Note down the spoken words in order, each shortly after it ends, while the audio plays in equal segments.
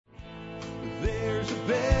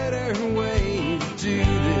better way to do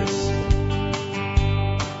this.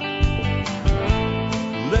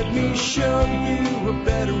 Let me show you a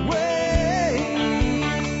better way.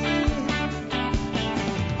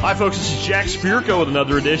 Hi, folks. This is Jack Spirko with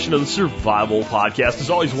another edition of the Survival Podcast. As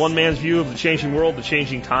always, one man's view of the changing world, the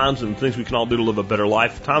changing times, and the things we can all do to live a better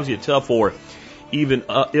life. Times get tough, or even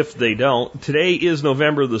if they don't. Today is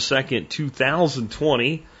November the 2nd,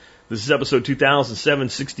 2020. This is episode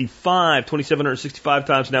 2765, 2765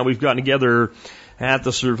 times now we've gotten together at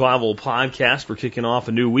the Survival Podcast. We're kicking off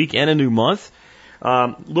a new week and a new month.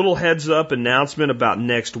 Little heads up announcement about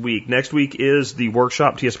next week. Next week is the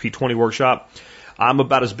workshop, TSP 20 workshop. I'm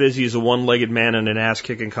about as busy as a one-legged man in an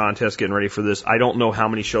ass-kicking contest getting ready for this. I don't know how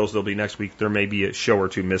many shows there'll be next week. There may be a show or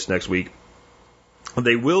two missed next week.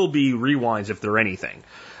 They will be rewinds if they're anything.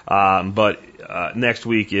 But next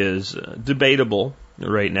week is debatable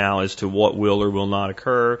right now as to what will or will not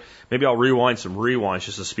occur. Maybe I'll rewind some rewinds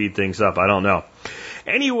just to speed things up. I don't know.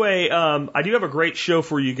 Anyway, I do have a great show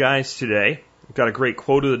for you guys today. I've got a great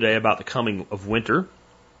quote of the day about the coming of winter.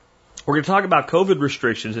 We're going to talk about COVID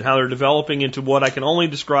restrictions and how they're developing into what I can only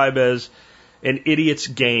describe as an idiot's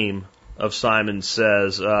game of Simon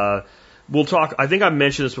Says. We'll talk, I think I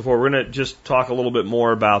mentioned this before, we're going to just talk a little bit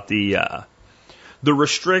more about the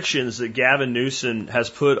restrictions that Gavin Newsom has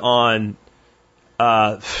put on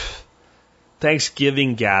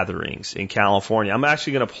Thanksgiving gatherings in California. I'm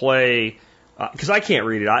actually going to play, because I can't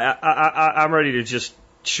read it. I'm ready to just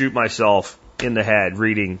shoot myself in the head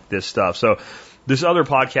reading this stuff. So this other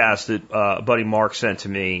podcast that buddy Mark sent to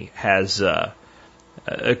me has a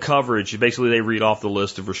coverage. Basically, they read off the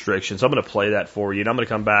list of restrictions. I'm going to play that for you, and I'm going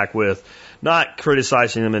to come back with not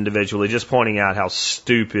criticizing them individually, just pointing out how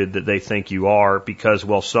stupid that they think you are because,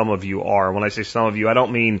 well, some of you are. When I say some of you, I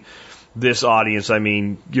don't mean this audience. I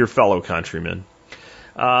mean your fellow countrymen.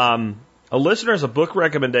 A listener has a book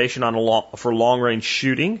recommendation for long-range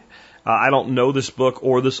shooting. I don't know this book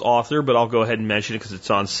or this author, but I'll go ahead and mention it because it's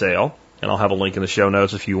on sale. And I'll have a link in the show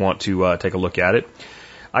notes if you want to take a look at it.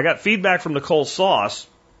 I got feedback from Nicole Sauce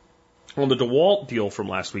on the DeWalt deal from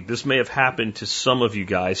last week. This may have happened to some of you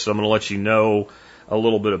guys, so I'm going to let you know a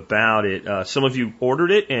little bit about it. Some of you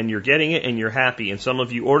ordered it and you're getting it and you're happy, and some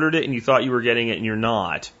of you ordered it and you thought you were getting it and you're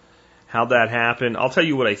not. How'd that happen? I'll tell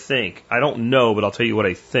you what I think. I don't know, but I'll tell you what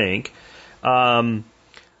I think.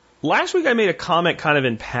 Last week I made a comment kind of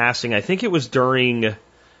in passing. I think it was during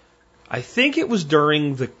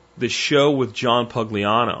the show with John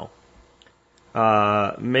Pugliano.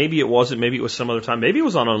 Maybe it wasn't, maybe it was some other time. Maybe it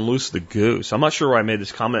was on Unloose the Goose. I'm not sure why I made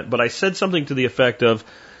this comment, but I said something to the effect of,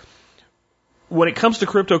 when it comes to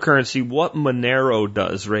cryptocurrency, what Monero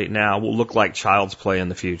does right now will look like child's play in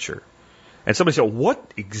the future. And somebody said, what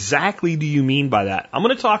exactly do you mean by that? I'm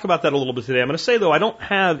going to talk about that a little bit today. I'm going to say, though, I don't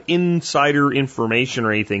have insider information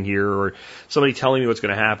or anything here or somebody telling me what's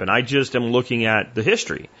going to happen. I just am looking at the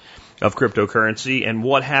history of cryptocurrency and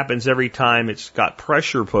what happens every time it's got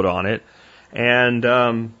pressure put on it, and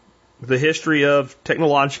the history of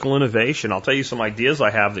technological innovation. I'll tell you some ideas I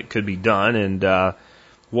have that could be done and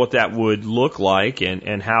what that would look like,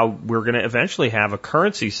 and how we're going to eventually have a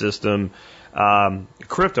currency system,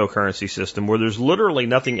 cryptocurrency system, where there's literally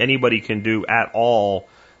nothing anybody can do at all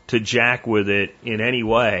to jack with it in any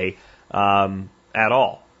way at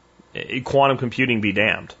all. Quantum computing be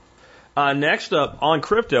damned. Next up, on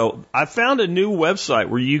crypto, I found a new website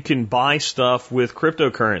where you can buy stuff with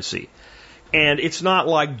cryptocurrency. And it's not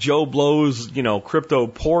like Joe Blow's,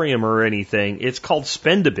 Cryptoporium or anything. It's called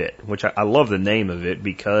Spend-A-Bit, which I love the name of it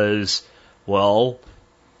because, well,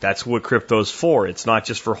 that's what crypto's for. It's not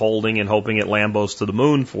just for holding and hoping it Lambos to the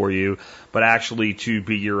moon for you, but actually to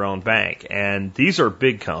be your own bank. And these are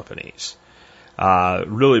big companies.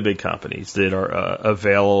 Really big companies that are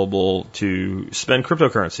available to spend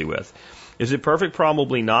cryptocurrency with. Is it perfect?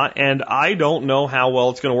 Probably not. And I don't know how well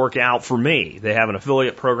it's going to work out for me. They have an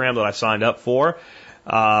affiliate program that I signed up for.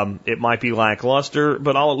 It might be lackluster,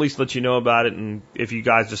 but I'll at least let you know about it. And if you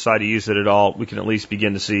guys decide to use it at all, we can at least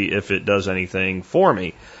begin to see if it does anything for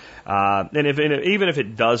me. And even if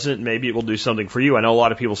it doesn't, maybe it will do something for you. I know a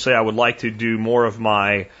lot of people say I would like to do more of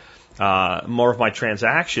my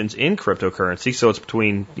transactions in cryptocurrency, so it's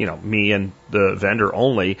between me and the vendor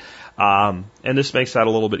only, and this makes that a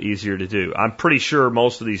little bit easier to do. I'm pretty sure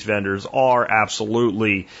most of these vendors are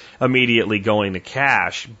absolutely immediately going to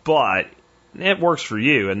cash, but it works for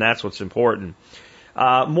you, and that's what's important.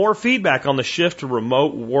 More feedback on the shift to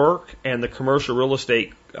remote work and the commercial real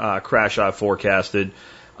estate crash I've forecasted.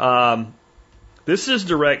 This is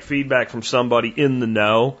direct feedback from somebody in the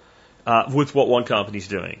know with what one company's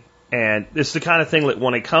doing. And it's the kind of thing that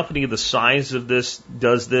when a company the size of this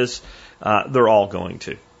does this, they're all going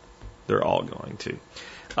to. They're all going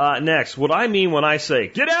to. Next, what I mean when I say,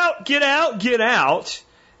 get out, get out, get out,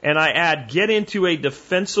 and I add get into a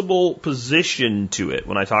defensible position to it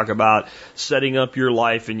when I talk about setting up your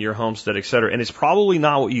life and your homestead, etc. And it's probably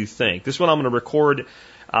not what you think. This one I'm going to record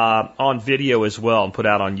on video as well and put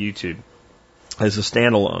out on YouTube as a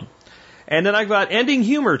standalone. And then I've got ending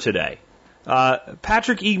humor today.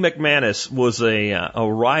 Patrick E. McManus was a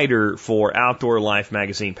writer for Outdoor Life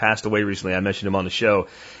magazine, passed away recently. I mentioned him on the show.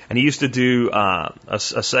 And he used to do a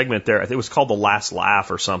segment there. I think it was called The Last Laugh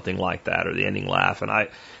or something like that, or The Ending Laugh. And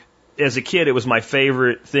as a kid, it was my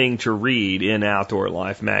favorite thing to read in Outdoor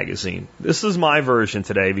Life magazine. This is my version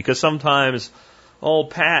today because sometimes old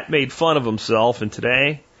Pat made fun of himself, and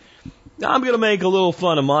today I'm going to make a little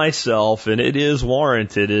fun of myself, and it is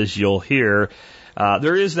warranted, as you'll hear.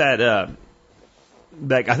 There is that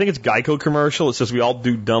I think it's Geico commercial. It says we all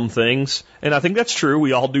do dumb things. And I think that's true.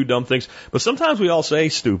 We all do dumb things. But sometimes we all say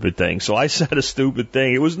stupid things. So I said a stupid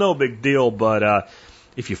thing. It was no big deal. But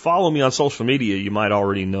if you follow me on social media, you might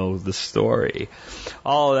already know the story.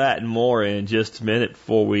 All of that and more in just a minute.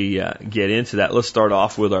 Before we get into that, let's start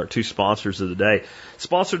off with our two sponsors of the day.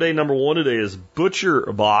 Sponsor day number one today is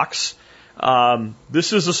Butcher Box.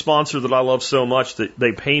 This is a sponsor that I love so much that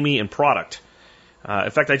they pay me in product.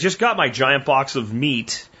 In fact, I just got my giant box of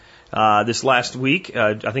meat this last week.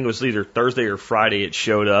 I think it was either Thursday or Friday it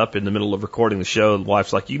showed up in the middle of recording the show. The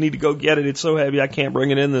wife's like, you need to go get it. It's so heavy, I can't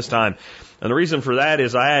bring it in this time. And the reason for that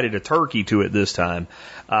is I added a turkey to it this time.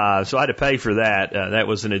 So I had to pay for that. That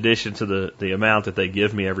was in addition to the amount that they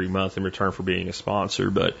give me every month in return for being a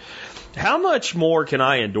sponsor. But how much more can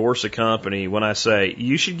I endorse a company when I say,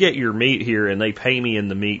 you should get your meat here and they pay me in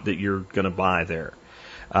the meat that you're going to buy there?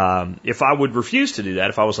 If I would refuse to do that,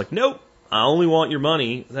 if I was like, nope, I only want your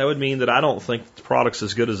money, that would mean that I don't think the product's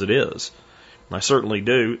as good as it is. And I certainly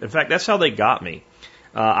do. In fact, that's how they got me.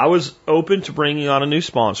 I was open to bringing on a new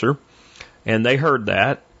sponsor, and they heard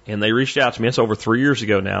that, and they reached out to me. It's over 3 years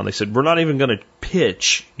ago now, and they said, we're not even going to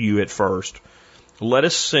pitch you at first. Let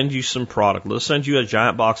us send you some product. Let us send you a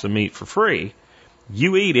giant box of meat for free.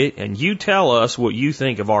 You eat it, and you tell us what you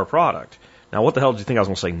think of our product. Now, what the hell did you think I was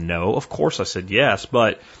going to say? No, of course I said yes,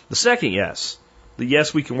 but the second yes, the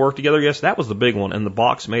yes, we can work together, yes, that was the big one, and the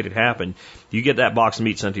box made it happen. You get that box of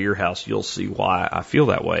meat sent to your house, you'll see why I feel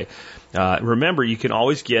that way. Remember, you can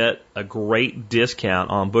always get a great discount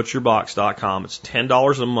on butcherbox.com. It's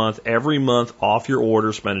 $10 a month, every month off your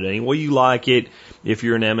order. Spend it any way you like it if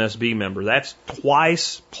you're an MSB member. That's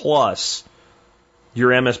twice plus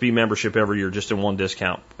your MSB membership every year, just in one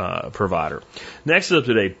discount provider. Next up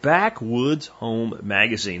today, Backwoods Home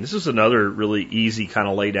Magazine. This is another really easy kind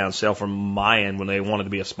of lay down sale from my end when they wanted to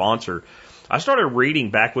be a sponsor. I started reading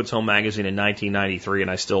Backwoods Home Magazine in 1993,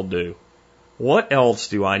 and I still do. What else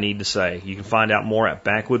do I need to say? You can find out more at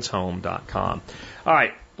backwoodshome.com. All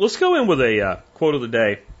right, let's go in with a quote of the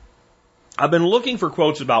day. I've been looking for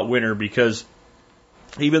quotes about winter because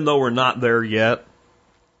even though we're not there yet,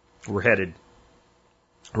 we're headed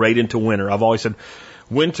right into winter. I've always said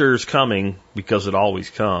winter's coming because it always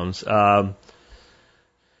comes. I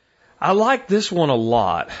like this one a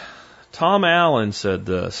lot. Tom Allen said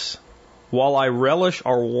this: while I relish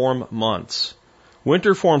our warm months,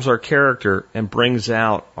 winter forms our character and brings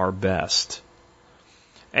out our best.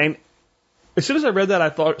 And as soon as I read that, I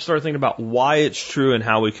started thinking about why it's true and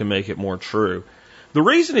how we can make it more true. The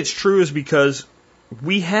reason it's true is because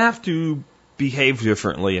we have to behave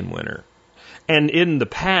differently in winter. And in the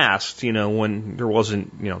past, when there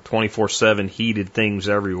wasn't, 24/7 heated things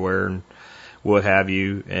everywhere and what have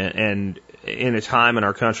you, and in a time in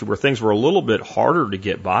our country where things were a little bit harder to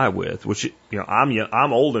get by with, which,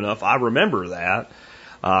 I'm old enough, I remember that,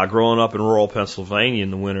 growing up in rural Pennsylvania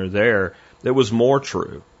in the winter there, it was more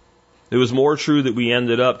true. It was more true that we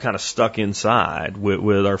ended up kind of stuck inside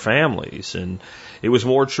with our families. And it was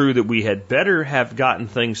more true that we had better have gotten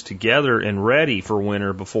things together and ready for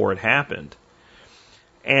winter before it happened.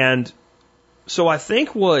 And so I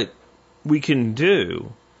think what we can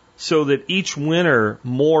do so that each winter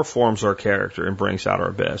more forms our character and brings out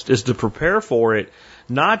our best is to prepare for it,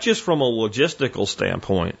 not just from a logistical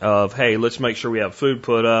standpoint of, hey, let's make sure we have food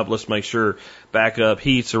put up, let's make sure backup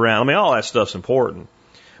heat's around. I mean, all that stuff's important.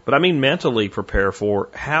 But I mean mentally prepare for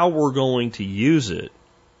how we're going to use it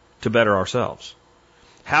to better ourselves.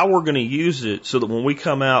 How we're going to use it so that when we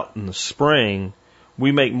come out in the spring,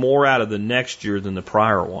 we make more out of the next year than the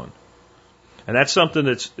prior one. And that's something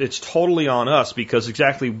it's totally on us, because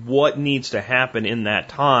exactly what needs to happen in that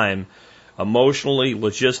time, emotionally,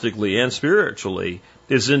 logistically, and spiritually,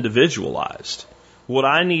 is individualized. what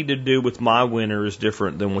I need to do with my winter is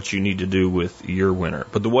different than what you need to do with your winter.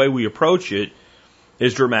 But the way we approach it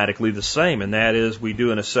is dramatically the same, and that is we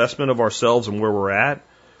do an assessment of ourselves and where we're at,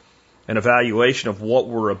 an evaluation of what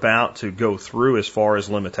we're about to go through as far as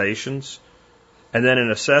limitations, and then an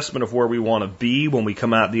assessment of where we want to be when we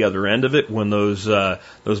come out the other end of it, when those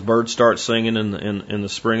birds start singing in the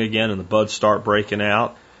spring again and the buds start breaking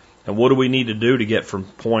out. And what do we need to do to get from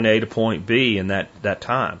point A to point B in that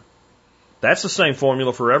time? That's the same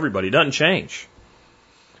formula for everybody. It doesn't change.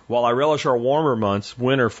 While I relish our warmer months,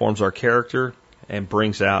 winter forms our character and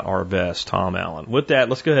brings out our best. Tom Allen. With that,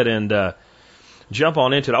 let's go ahead and jump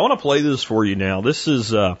on into it. I want to play this for you now. This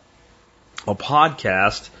is a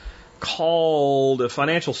podcast called a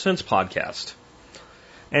Financial Sense Podcast.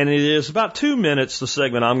 And it is about 2 minutes, the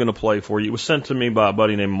segment I'm going to play for you. It was sent to me by a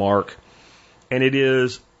buddy named Mark. And it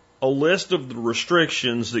is a list of the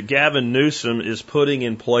restrictions that Gavin Newsom is putting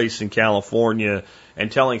in place in California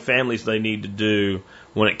and telling families they need to do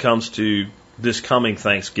when it comes to this coming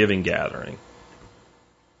Thanksgiving gathering.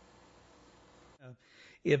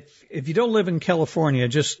 If you don't live in California,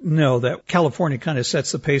 just know that California kind of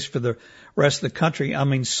sets the pace for the rest of the country. I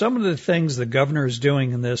mean, some of the things the governor is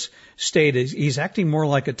doing in this state is he's acting more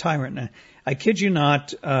like a tyrant. Now, I kid you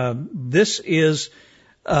not, this is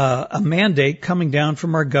a mandate coming down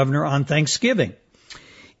from our governor on Thanksgiving.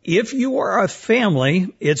 If you are a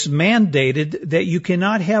family, it's mandated that you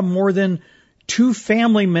cannot have more than 2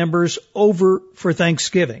 family members over for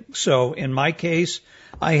Thanksgiving. So in my case,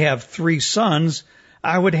 I have 3 sons.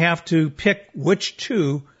 I would have to pick which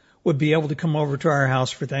 2 would be able to come over to our house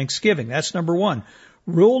for Thanksgiving. That's number 1.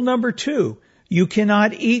 Rule number 2, you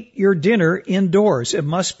cannot eat your dinner indoors. It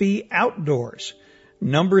must be outdoors.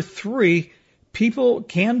 Number 3, people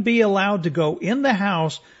can be allowed to go in the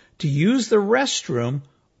house to use the restroom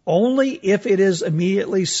only if it is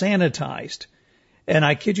immediately sanitized. And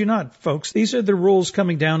I kid you not, folks, these are the rules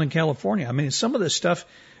coming down in California. I mean, some of this stuff,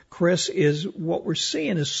 Chris, is what we're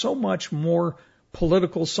seeing is so much more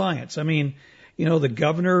political science. I mean, you know, the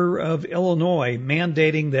governor of Illinois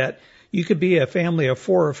mandating that you could be a family of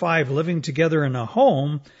 4 or 5 living together in a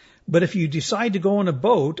home, but if you decide to go on a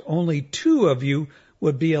boat, only 2 of you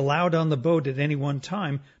would be allowed on the boat at any one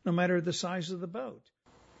time, no matter the size of the boat.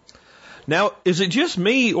 Now, is it just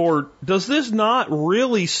me, or does this not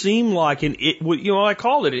really seem like I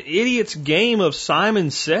call it an idiot's game of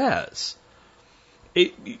Simon Says?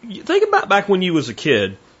 Think about back when you was a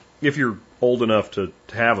kid, if you're old enough to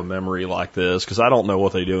have a memory like this, because I don't know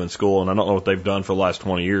what they do in school, and I don't know what they've done for the last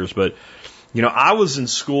 20 years, but, you know, I was in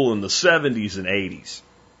school in the 70s and 80s,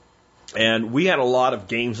 and we had a lot of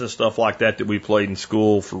games and stuff like that we played in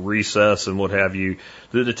school for recess and what have you,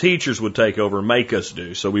 that the teachers would take over and make us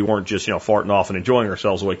do, so we weren't just, farting off and enjoying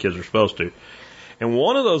ourselves the way kids are supposed to. And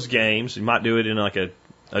one of those games, you might do it in like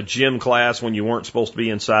a gym class when you weren't supposed to be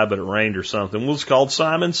inside but it rained or something, was called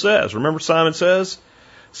Simon Says. Remember Simon Says?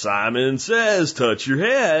 Simon says, touch your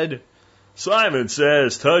head. Simon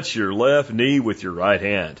says, touch your left knee with your right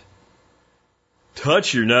hand.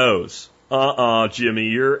 Touch your nose. Jimmy,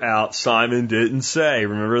 you're out. Simon didn't say.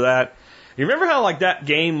 Remember that? You remember how like that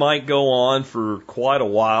game might go on for quite a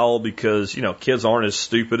while because, kids aren't as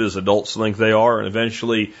stupid as adults think they are, and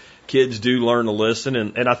eventually kids do learn to listen.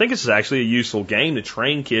 And I think this is actually a useful game to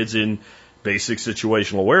train kids in basic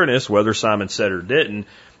situational awareness, whether Simon said or didn't.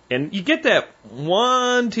 And you get that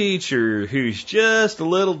one teacher who's just a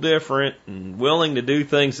little different and willing to do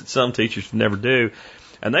things that some teachers never do.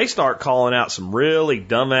 And they start calling out some really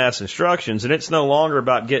dumbass instructions. And it's no longer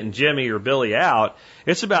about getting Jimmy or Billy out.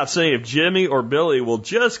 It's about saying if Jimmy or Billy will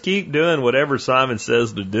just keep doing whatever Simon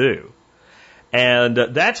says to do. And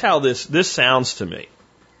that's how this sounds to me.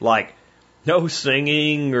 Like, no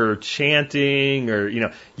singing or chanting or,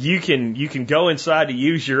 you can go inside to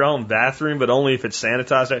use your own bathroom, but only if it's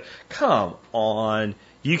sanitized. Come on.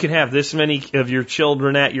 You can have this many of your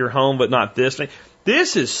children at your home, but not this many.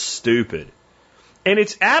 This is stupid. And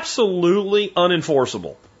it's absolutely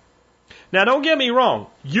unenforceable. Now, don't get me wrong.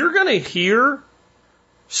 You're going to hear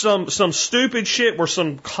some stupid shit where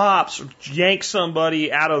some cops yank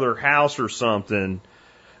somebody out of their house or something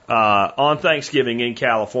on Thanksgiving in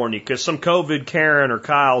California because some COVID Karen or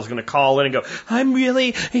Kyle is going to call in and go, I'm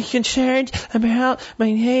really concerned about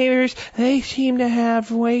my neighbors. They seem to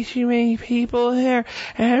have way too many people there.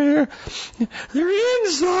 And they're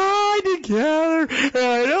inside together. And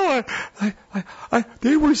I know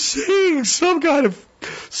they were singing some kind of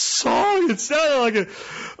song. It sounded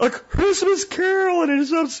like a Christmas carol, and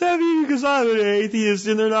it's upset me because I'm an atheist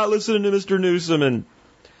and they're not listening to Mr. Newsom. And,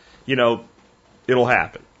 it'll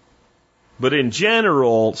happen. But in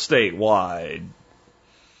general, statewide,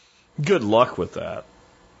 Good luck with that.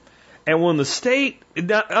 And when the state,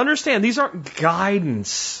 understand, these aren't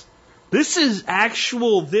guidance. This is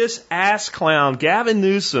actual, this ass clown, Gavin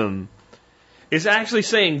Newsom, is actually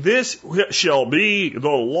saying this shall be the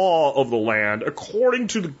law of the land according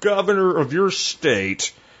to the governor of your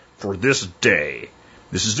state for this day.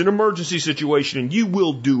 This is an emergency situation and you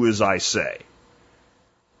will do as I say.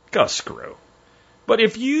 Go screw. But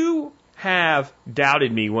if you have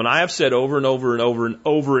doubted me when I have said over and over and over and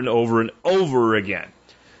over and over and over again,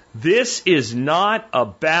 this is not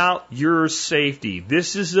about your safety.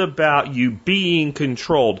 This is about you being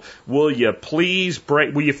controlled. Will you please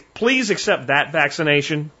accept that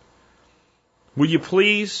vaccination? Will you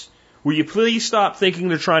please stop thinking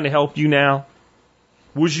they're trying to help you now?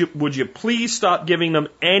 Would you please stop giving them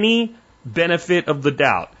any benefit of the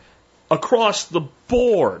doubt? Across the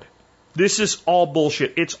board, this is all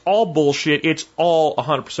bullshit. It's all bullshit. It's all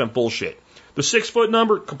 100% bullshit. The 6-foot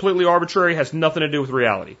number, completely arbitrary, has nothing to do with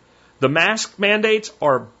reality. The mask mandates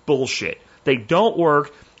are bullshit. They don't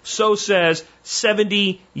work. So says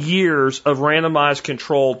 70 years of randomized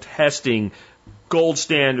controlled testing, gold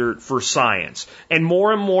standard for science. And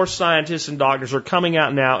more scientists and doctors are coming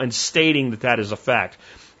out now and stating that that is a fact.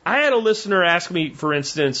 I had a listener ask me, for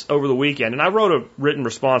instance, over the weekend, and I wrote a written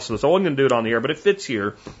response to this. I wasn't going to do it on the air, but it fits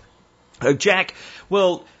here. Jack,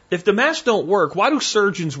 well, if the masks don't work, why do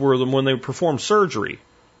surgeons wear them when they perform surgery?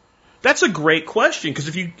 That's a great question, because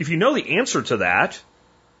if you know the answer to that,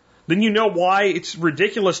 then you know why it's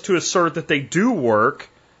ridiculous to assert that they do work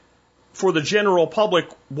for the general public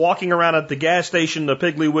walking around at the gas station, the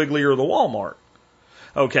Piggly Wiggly, or the Walmart.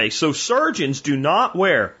 Okay, so surgeons do not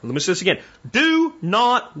wear, let me say this again, do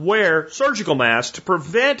not wear surgical masks to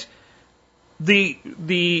prevent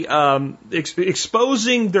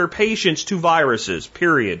exposing their patients to viruses,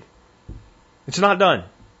 period. It's not done.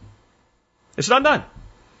 It's not done.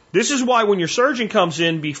 This is why when your surgeon comes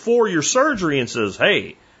in before your surgery and says,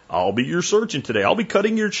 hey, I'll be your surgeon today. I'll be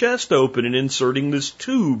cutting your chest open and inserting this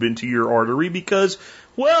tube into your artery because,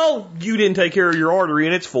 well, you didn't take care of your artery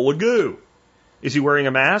and it's full of goo. Is he wearing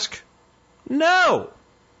a mask? No.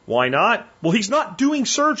 Why not? Well, he's not doing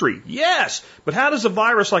surgery. Yes, but how does a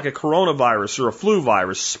virus like a coronavirus or a flu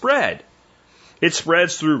virus spread? It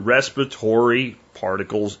spreads through respiratory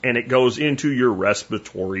particles and it goes into your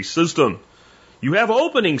respiratory system. You have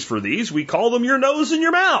openings for these. We call them your nose and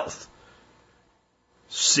your mouth.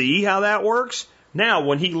 See how that works? Now,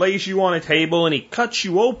 when he lays you on a table and he cuts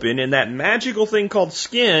you open and that magical thing called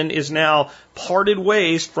skin is now parted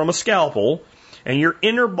ways from a scalpel and your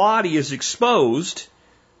inner body is exposed,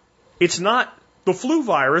 it's not the flu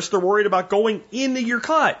virus they're worried about going into your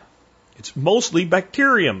cut. It's mostly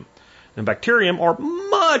bacterium. And bacterium are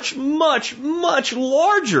much, much, much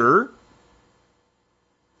larger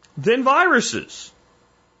than viruses.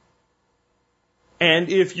 And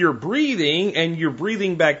if you're breathing and you're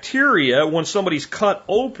breathing bacteria, when somebody's cut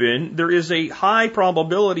open, there is a high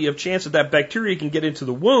probability of chance that that bacteria can get into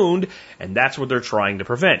the wound, and that's what they're trying to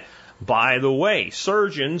prevent. By the way,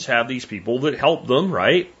 surgeons have these people that help them,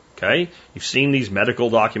 right? Okay, you've seen these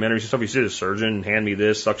medical documentaries and stuff. You see the surgeon, hand me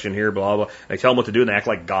this, suction here, blah, blah. They tell them what to do and they act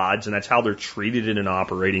like gods, and that's how they're treated in an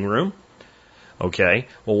operating room. Okay,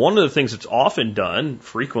 well, one of the things that's often done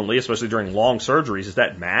frequently, especially during long surgeries, is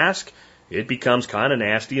that mask, it becomes kind of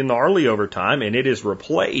nasty and gnarly over time, and it is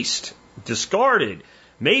replaced, discarded,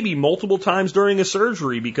 maybe multiple times during a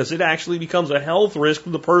surgery because it actually becomes a health risk to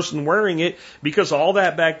the person wearing it because all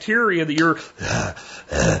that bacteria that you're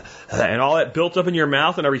and all that built up in your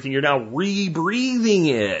mouth and everything, you're now rebreathing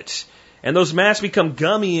it. And those masks become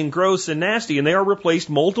gummy and gross and nasty, and they are replaced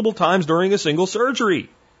multiple times during a single surgery.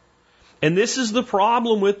 And this is the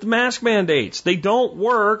problem with the mask mandates. They don't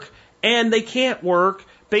work, and they can't work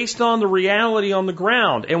based on the reality on the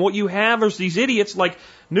ground. And what you have is these idiots like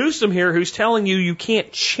Newsom here who's telling you you can't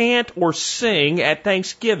chant or sing at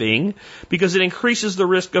Thanksgiving because it increases the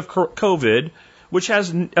risk of COVID, which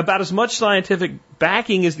has about as much scientific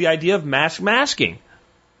backing as the idea of masking,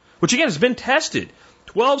 which again has been tested.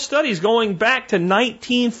 12 studies going back to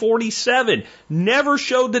 1947 never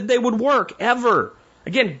showed that they would work, ever.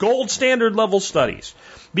 Again, gold standard level studies.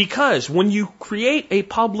 Because when you create a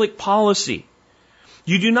public policy,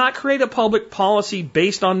 you do not create a public policy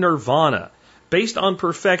based on nirvana, based on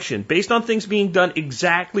perfection, based on things being done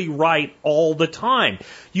exactly right all the time.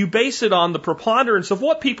 You base it on the preponderance of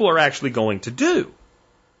what people are actually going to do.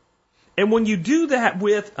 And when you do that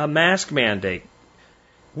with a mask mandate,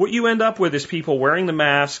 what you end up with is people wearing the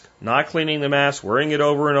mask, not cleaning the mask, wearing it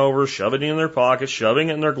over and over, shoving it in their pockets, shoving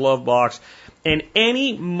it in their glove box, and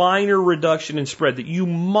any minor reduction in spread that you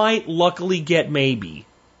might luckily get maybe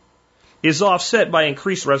is offset by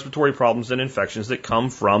increased respiratory problems and infections that come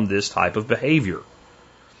from this type of behavior.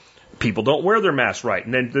 People don't wear their masks right.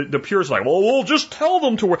 And then the purists are like, well, we'll just tell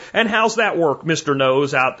them to wear. And how's that work, Mr.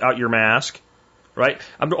 Nose, out your mask? Right?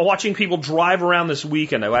 I'm watching people drive around this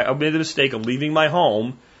weekend. I made the mistake of leaving my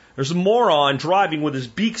home. There's a moron driving with his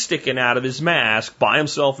beak sticking out of his mask by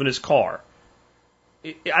himself in his car.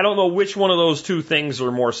 I don't know which one of those two things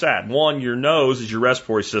are more sad. One, your nose is your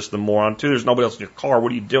respiratory system, moron. Two, there's nobody else in your car.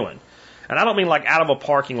 What are you doing? And I don't mean like out of a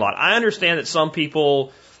parking lot. I understand that some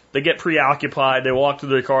people, they get preoccupied, they walk to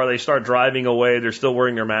their car, they start driving away, they're still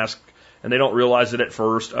wearing their mask, and they don't realize it at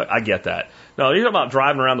first. I get that. No, you're talking about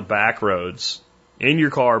driving around the back roads in your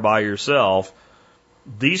car by yourself.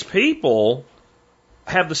 These people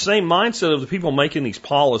have the same mindset of the people making these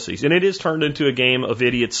policies, and it is turned into a game of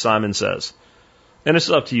idiots, Simon says. And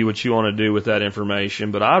it's up to you what you want to do with that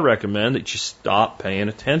information, but I recommend that you stop paying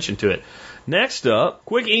attention to it. Next up,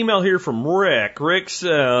 quick email here from Rick. Rick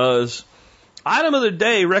says, item of the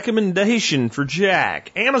day recommendation for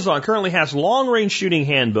Jack. Amazon currently has Long Range Shooting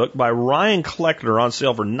Handbook by Ryan Kleckner on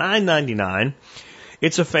sale for $9.99.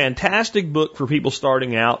 It's a fantastic book for people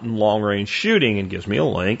starting out in long range shooting, and gives me a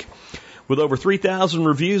link. With over 3,000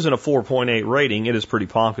 reviews and a 4.8 rating, it is pretty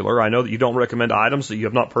popular. I know that you don't recommend items that you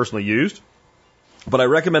have not personally used, but I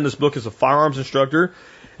recommend this book as a firearms instructor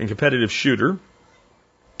and competitive shooter.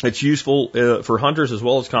 It's useful for hunters as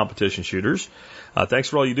well as competition shooters. Thanks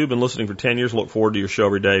for all you do. Been listening for 10 years. Look forward to your show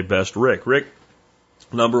every day. Best, Rick. Rick,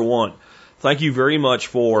 number one, thank you very much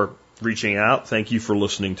for reaching out. Thank you for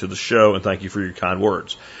listening to the show, and thank you for your kind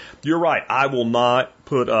words. You're right. I will not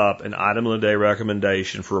put up an item of the day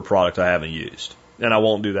recommendation for a product I haven't used, and I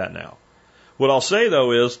won't do that now. What I'll say,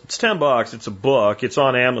 though, is it's $10. It's a book. It's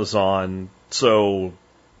on Amazon, so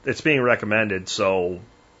it's being recommended, so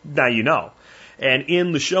now you know. And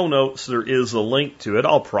in the show notes, there is a link to it.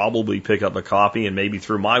 I'll probably pick up a copy and maybe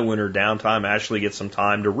through my winter downtime actually get some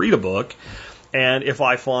time to read a book. And if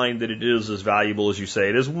I find that it is as valuable as you say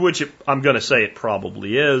it is, which I'm going to say it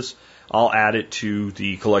probably is, I'll add it to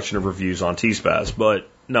the collection of reviews on T-Spaz. But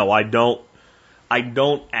no, I don't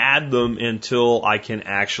add them until I can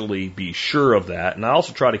actually be sure of that. And I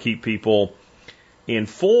also try to keep people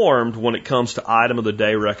informed when it comes to item of the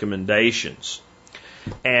day recommendations.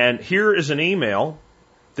 And here is an email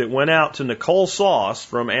that went out to Nicole Sauce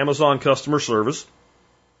from Amazon Customer Service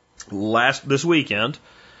this weekend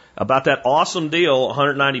about that awesome deal,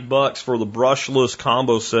 $190 for the brushless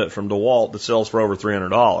combo set from DeWalt that sells for over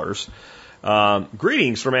 $300.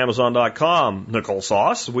 Greetings from Amazon.com, Nicole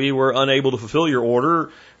Sauce. We were unable to fulfill your order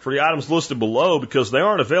for the items listed below because they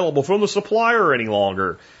aren't available from the supplier any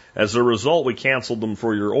longer. As a result, we canceled them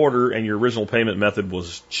for your order, and your original payment method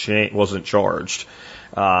wasn't charged.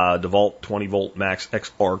 DeWalt 20-volt Max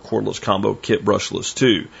XR cordless combo kit brushless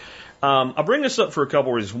 2. I bring this up for a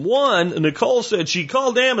couple reasons. One, Nicole said she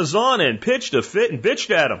called Amazon and pitched a fit and bitched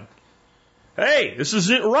at them. Hey, this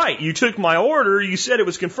isn't right. You took my order, you said it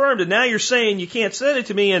was confirmed, and now you're saying you can't send it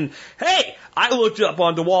to me. And hey, I looked up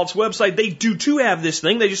on DeWalt's website. They do too have this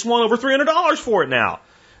thing. They just want over $300 for it now.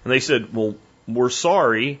 And they said, well, we're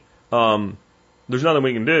sorry. There's nothing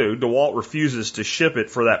we can do. DeWalt refuses to ship it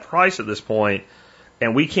for that price at this point,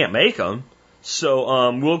 and we can't make them.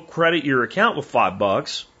 So we'll credit your account with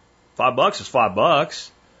 $5. $5 is $5.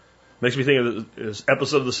 Makes me think of this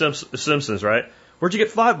episode of The Simpsons, right? Where'd you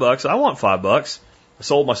get $5? I want $5. I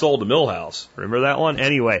sold my soul to Millhouse. Remember that one?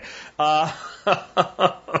 Anyway,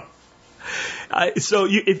 so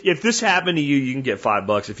if this happened to you, you can get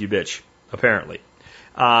 $5 if you bitch, apparently.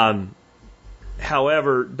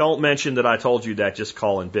 However, don't mention that I told you that. Just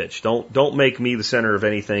call and bitch. Don't make me the center of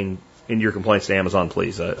anything in your complaints to Amazon,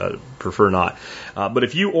 please. I prefer not. But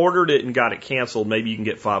if you ordered it and got it canceled, maybe you can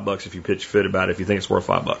get $5 if you pitch fit about it, if you think it's worth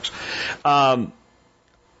 $5.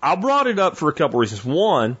 I brought it up for a couple reasons.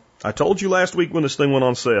 One, I told you last week when this thing went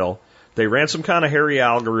on sale, they ran some kind of hairy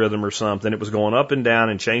algorithm or something. It was going up and down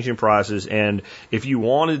and changing prices. And if you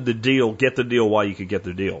wanted the deal, get the deal while you could get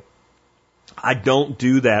the deal. I don't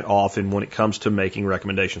do that often when it comes to making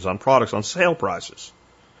recommendations on products on sale prices.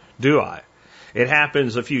 Do I? It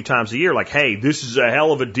happens a few times a year, like, hey, this is a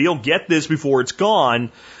hell of a deal. Get this before it's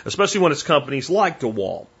gone, especially when it's companies like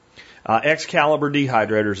DeWalt, Excalibur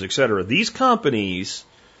dehydrators, etc. These companies,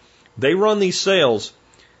 they run these sales.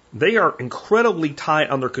 They are incredibly tight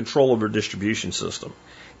on their control of their distribution system.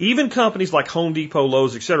 Even companies like Home Depot,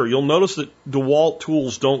 Lowe's, etc., you'll notice that DeWalt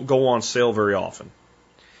tools don't go on sale very often.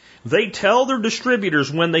 They tell their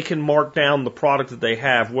distributors when they can mark down the product that they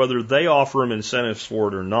have, whether they offer them incentives for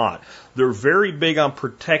it or not. They're very big on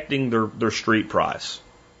protecting their street price.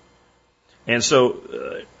 And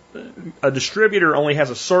so a distributor only has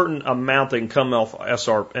a certain amount that can come off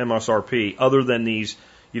MSRP other than these,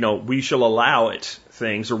 we shall allow it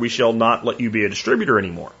things, or we shall not let you be a distributor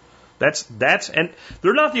anymore. And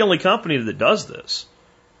they're not the only company that does this.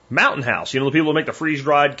 Mountain House, the people that make the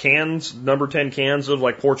freeze-dried cans, number 10 cans of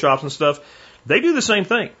like pork chops and stuff, they do the same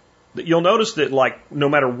thing. You'll notice that like no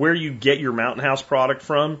matter where you get your Mountain House product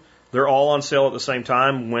from, they're all on sale at the same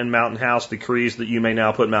time when Mountain House decrees that you may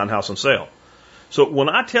now put Mountain House on sale. So when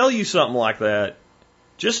I tell you something like that,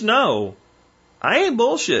 just know I ain't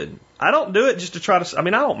bullshitting. I don't do it just to try to, I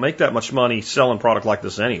don't make that much money selling product like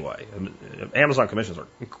this anyway. Amazon commissions are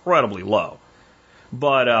incredibly low.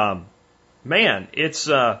 But, man, it's,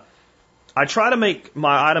 I try to make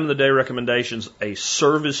my item of the day recommendations a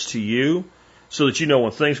service to you so that you know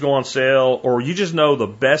when things go on sale, or you just know the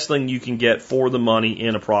best thing you can get for the money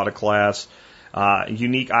in a product class,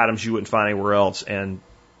 unique items you wouldn't find anywhere else. And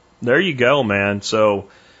there you go, man. So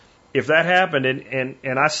if that happened,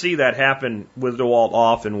 and I see that happen with DeWalt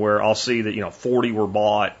often, where I'll see that, 40 were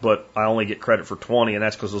bought, but I only get credit for 20, and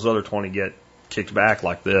that's because those other 20 get kicked back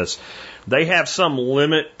like this. They have some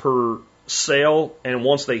limit per sale, and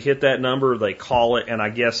once they hit that number, they call it, and I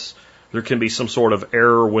guess there can be some sort of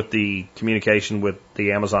error with the communication with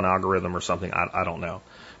the Amazon algorithm or something. I don't know.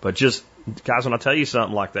 But just, guys, when I tell you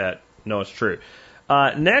something like that, know it's true.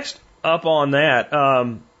 Next up on that,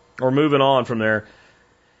 or moving on from there,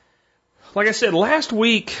 like I said, last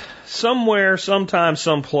week, somewhere, sometime,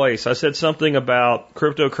 someplace, I said something about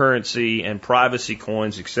cryptocurrency and privacy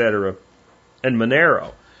coins, etc., and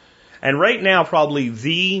Monero. And right now, probably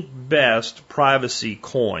the best privacy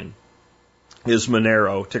coin is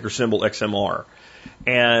Monero, ticker symbol XMR.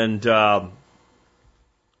 And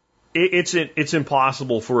it's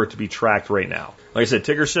impossible for it to be tracked right now. Like I said,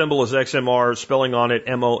 ticker symbol is XMR, spelling on it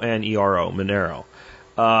Monero, Monero.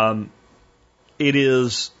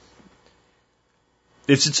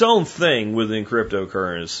 It's its own thing within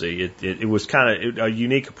cryptocurrency. It was kind of a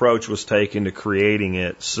unique approach was taken to creating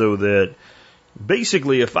it so that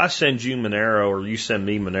basically if I send you Monero or you send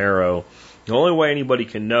me Monero, the only way anybody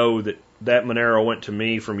can know that Monero went to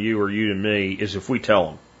me from you or you to me is if we tell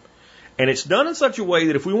them. And it's done in such a way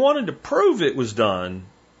that if we wanted to prove it was done,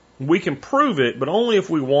 we can prove it, but only if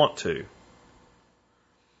we want to.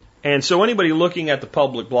 And so anybody looking at the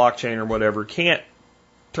public blockchain or whatever can't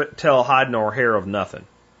tell hide nor hair of nothing.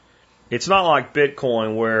 It's not like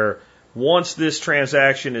Bitcoin where once this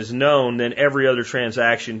transaction is known, then every other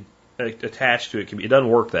transaction attached to it can be. It doesn't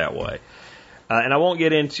work that way. And I won't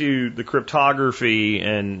get into the cryptography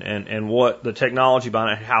and what the technology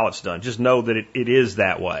behind it, how it's done. Just know that it is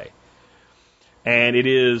that way. And it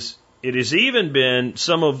has even been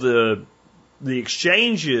some of the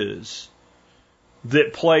exchanges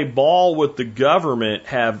that play ball with the government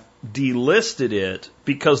have delisted it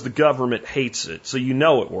because the government hates it. So you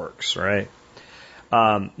know it works, right?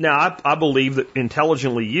 Now, I believe that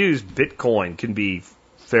intelligently used, Bitcoin can be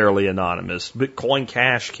fairly anonymous. Bitcoin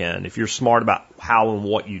Cash can, if you're smart about how and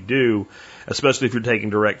what you do, especially if you're taking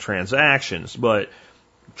direct transactions. But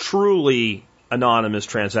truly anonymous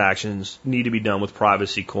transactions need to be done with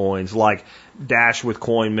privacy coins like Dash with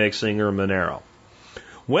coin mixing or Monero.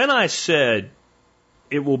 When I said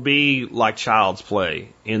it will be like child's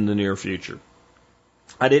play in the near future,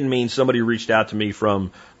 I didn't mean somebody reached out to me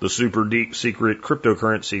from the super deep secret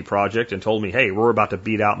cryptocurrency project and told me, hey, we're about to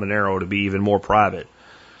beat out Monero to be even more private.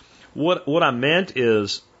 What I meant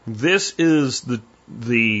is this is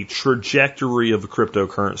the trajectory of the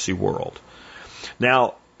cryptocurrency world.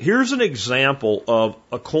 Now, here's an example of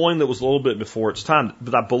a coin that was a little bit before its time,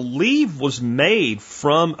 but I believe was made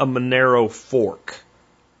from a Monero fork.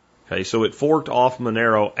 Okay, so it forked off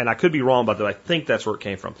Monero, and I could be wrong about that. I think that's where it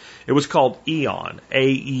came from. It was called Aeon.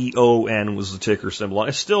 AEON was the ticker symbol.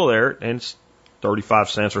 It's still there, and it's 35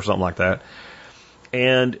 cents or something like that.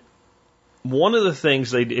 And one of the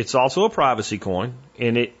things it's also a privacy coin,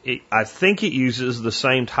 and I think it uses the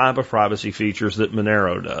same type of privacy features that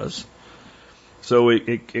Monero does. So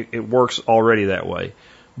it works already that way.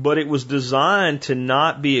 But it was designed to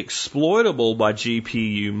not be exploitable by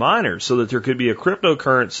GPU miners, so that there could be a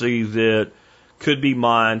cryptocurrency that could be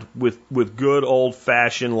mined with good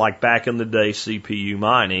old-fashioned, like back in the day, CPU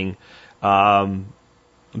mining,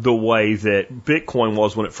 the way that Bitcoin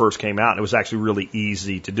was when it first came out. It was actually really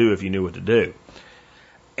easy to do if you knew what to do.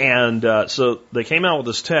 And so they came out with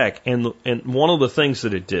this tech, and one of the things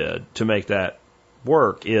that it did to make that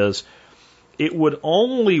work is it would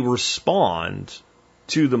only respond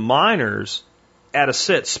to the miners at a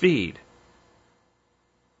set speed.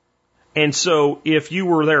 And so if you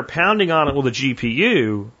were there pounding on it with a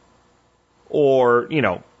GPU, or,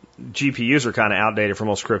 GPUs are kind of outdated for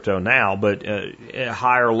most crypto now, but at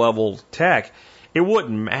higher level tech, it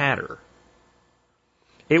wouldn't matter.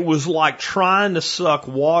 It was like trying to suck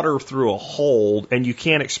water through a hole, and you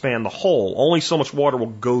can't expand the hole. Only so much water will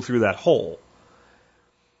go through that hole.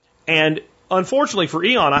 And unfortunately for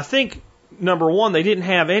Eon, I think, number one, they didn't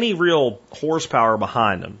have any real horsepower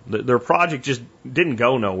behind them. Their project just didn't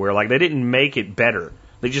go nowhere. Like, they didn't make it better.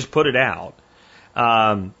 They just put it out.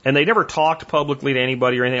 And they never talked publicly to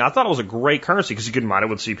anybody or anything. I thought it was a great currency because you could mine it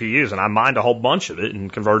with CPUs, and I mined a whole bunch of it and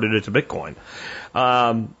converted it to Bitcoin.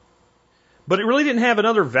 But it really didn't have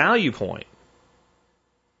another value point.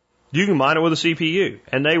 You can mine it with a CPU.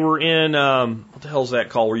 And they were in, what the hell's that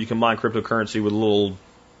called, where you can mine cryptocurrency with a little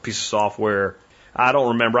piece of software? I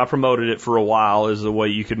don't remember. I promoted it for a while as the way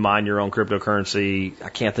you could mine your own cryptocurrency. I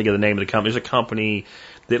can't think of the name of the company. There's a company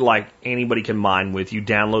that like anybody can mine with. You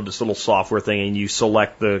download this little software thing and you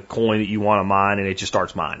select the coin that you want to mine and it just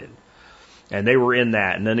starts mining. And they were in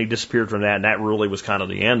that, and then they disappeared from that, and that really was kind of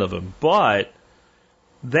the end of them. But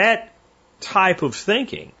that type of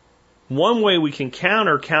thinking, one way we can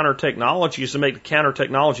counter technology is to make the counter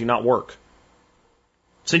technology not work.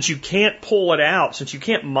 Since you can't pull it out, since you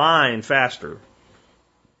can't mine faster,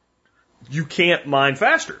 you can't mine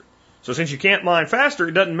faster. So since you can't mine faster,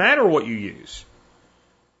 it doesn't matter what you use.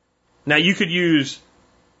 Now you could use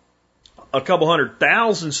a couple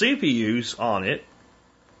 100,000 CPUs on it,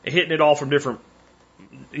 hitting it all from different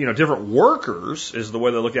workers is the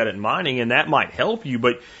way they look at it in mining, and that might help you,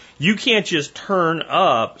 but you can't just turn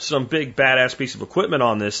up some big badass piece of equipment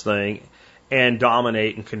on this thing and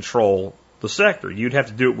dominate and control the sector. You'd have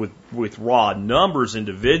to do it with raw numbers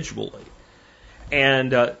individually.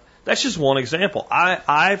 And that's just one example.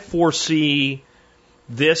 I foresee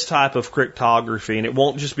this type of cryptography, and it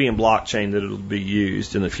won't just be in blockchain that it'll be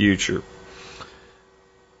used in the future.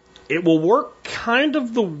 It will work kind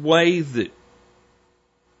of the way that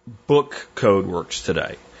book code works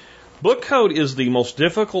today. Book code is the most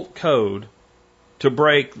difficult code to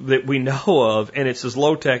break that we know of, and it's as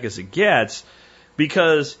low tech as it gets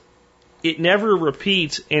because it never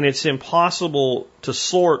repeats and it's impossible to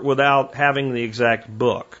sort without having the exact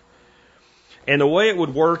book. And the way it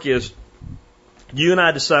would work is you and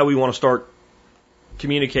I decide we want to start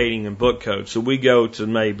communicating in book code. So we go to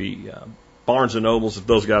maybe Barnes and Nobles, if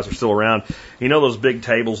those guys are still around. You know those big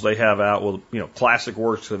tables they have out with, classic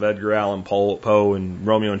works of Edgar Allan Poe and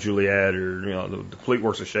Romeo and Juliet, or, the complete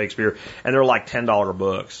works of Shakespeare, and they're like $10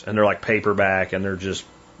 books, and they're like paperback, and they're just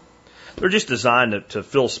designed to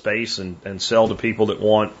fill space and sell to people that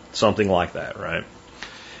want something like that, right?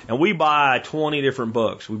 And we buy 20 different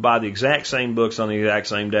books. We buy the exact same books on the exact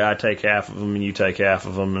same day. I take half of them and you take half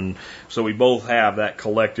of them, and so we both have that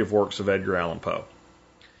collective works of Edgar Allan Poe.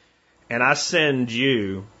 And I send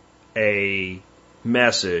you a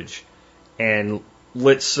message, and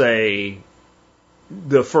let's say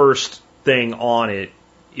the first thing on it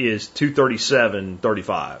is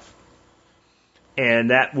 237.35. And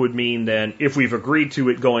that would mean then, if we've agreed to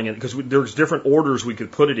it going in, because there's different orders we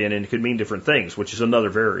could put it in, and it could mean different things, which is another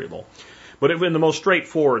variable. But if in the most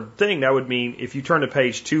straightforward thing, that would mean if you turn to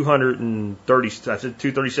page 230, I said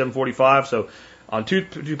 237.45, so on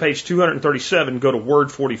page 237, go to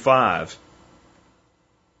word 45,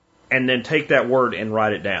 and then take that word and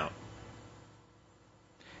write it down.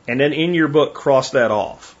 And then in your book, cross that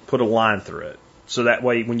off. Put a line through it. So that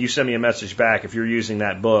way, when you send me a message back, if you're using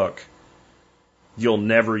that book, you'll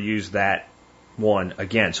never use that one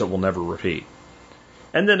again, so it will never repeat.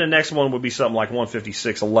 And then the next one would be something like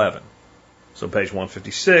 156.11. So page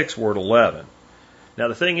 156, word 11. Now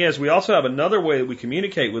the thing is, we also have another way that we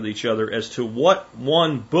communicate with each other as to what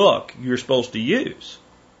one book you're supposed to use.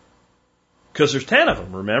 Because there's 10 of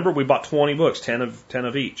them, remember? We bought 20 books, 10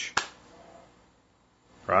 of each.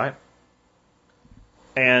 Right?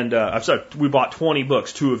 And, I'm sorry, we bought 20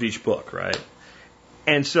 books, 2 of each book, right?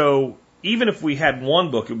 And so, even if we had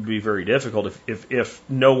one book, it would be very difficult if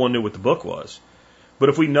no one knew what the book was. But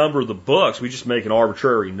if we number the books, we just make an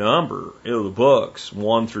arbitrary number of the books,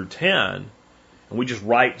 1 through 10, and we just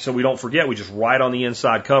write, so we don't forget, we just write on the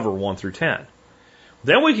inside cover 1 through 10.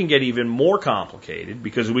 Then we can get even more complicated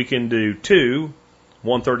because we can do 2,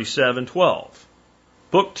 137.12.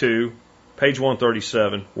 Book 2, page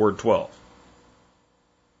 137, word 12.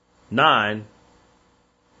 9,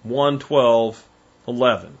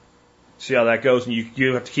 112.11. See how that goes? And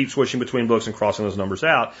you have to keep switching between books and crossing those numbers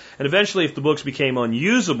out. And eventually, if the books became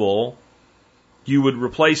unusable, you would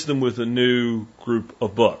replace them with a new group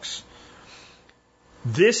of books.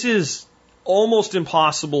 This is almost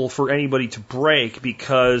impossible for anybody to break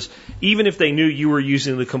because even if they knew you were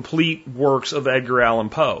using the complete works of Edgar Allan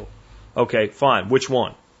Poe, okay, fine, which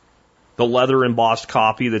one? The leather embossed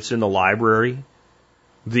copy that's in the library,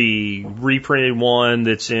 the reprinted one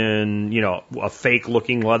that's in, a fake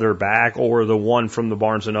looking leather back, or the one from the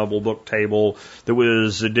Barnes & Noble book table that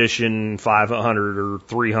was edition 500 or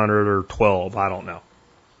 300 or 12. I don't know.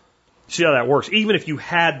 See how that works? Even if you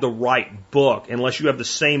had the right book, unless you have the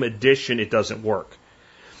same edition, it doesn't work.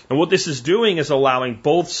 And what this is doing is allowing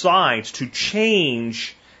both sides to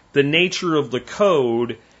change the nature of the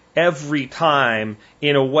code every time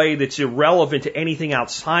in a way that's irrelevant to anything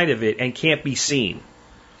outside of it and can't be seen.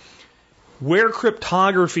 Where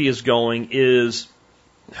cryptography is going is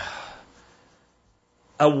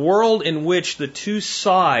a world in which the two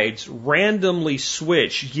sides randomly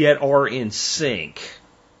switch yet are in sync.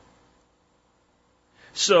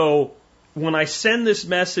 So when I send this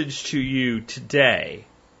message to you today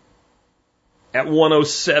at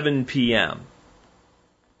 1:07 p.m.,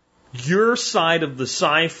 your side of the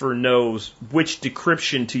cipher knows which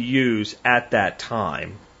decryption to use at that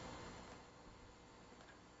time.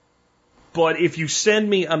 But if you send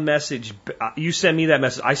me a message, you send me that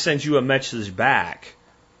message, I send you a message back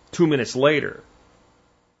 2 minutes later,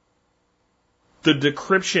 the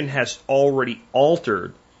decryption has already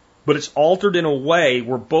altered, but it's altered in a way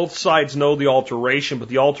where both sides know the alteration, but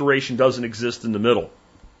the alteration doesn't exist in the middle.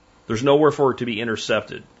 There's nowhere for it to be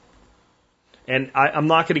intercepted. And I'm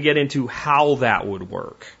not going to get into how that would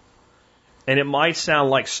work. And it might sound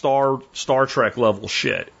like Star Trek level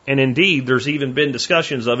shit. And indeed, there's even been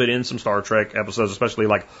discussions of it in some Star Trek episodes, especially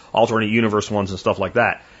like alternate universe ones and stuff like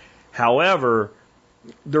that. However,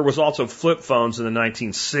 there was also flip phones in the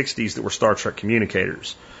 1960s that were Star Trek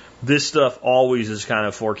communicators. This stuff always is kind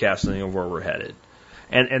of forecasting of where we're headed.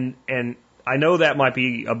 And I know that might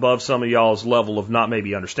be above some of y'all's level of not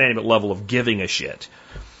maybe understanding, but level of giving a shit.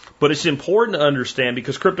 But it's important to understand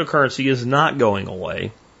because cryptocurrency is not going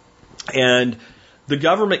away. And the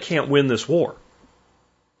government can't win this war.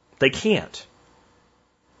 They can't.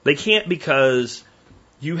 They can't because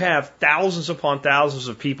you have thousands upon thousands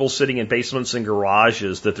of people sitting in basements and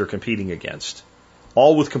garages that they're competing against,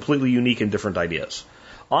 all with completely unique and different ideas.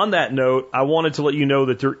 On that note, I wanted to let you know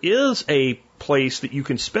that there is a place that you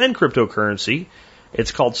can spend cryptocurrency.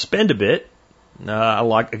 It's called Spend-A-Bit. I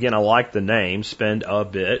like the name, Spend a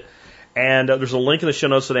Bit. And there's a link in the show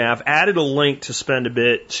notes today. I've added a link to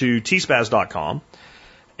Spend-A-Bit to tspaz.com.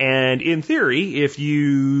 And in theory, if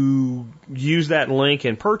you use that link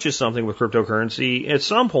and purchase something with cryptocurrency, at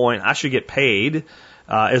some point I should get paid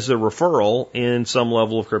as a referral in some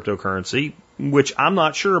level of cryptocurrency, which I'm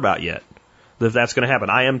not sure about yet, that that's going to happen.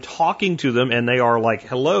 I am talking to them, and they are like,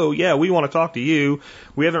 hello, yeah, we want to talk to you.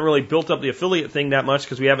 We haven't really built up the affiliate thing that much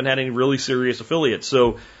because we haven't had any really serious affiliates.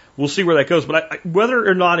 So we'll see where that goes. But whether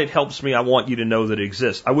or not it helps me, I want you to know that it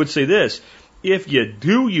exists. I would say this. If you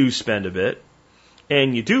do use Spend-A-Bit,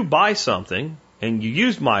 and you do buy something, and you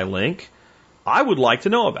use my link, I would like to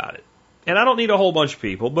know about it. And I don't need a whole bunch of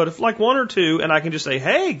people, but if like one or two, and I can just say,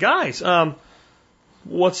 hey, guys,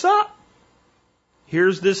 what's up?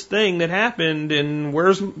 Here's this thing that happened, and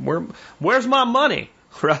where's my money,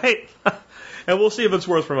 right? And we'll see if it's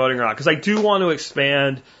worth promoting or not, because I do want to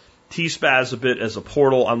expand T-Spaz a bit as a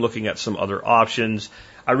portal. I'm looking at some other options.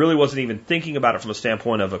 I really wasn't even thinking about it from a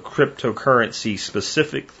standpoint of a cryptocurrency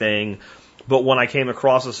specific thing. But when I came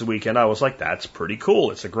across this weekend, I was like, that's pretty cool.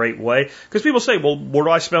 It's a great way. Because people say, well, where do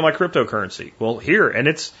I spend my cryptocurrency? Well, here. And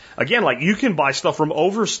it's, again, like you can buy stuff from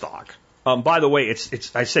Overstock. By the way,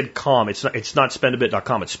 I said com. It's not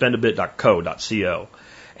spendabit.com. It's spendabit.co.co.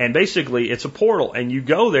 And basically, it's a portal. And you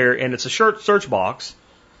go there, and it's a search box.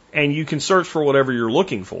 And you can search for whatever you're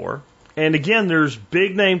looking for. And again, there's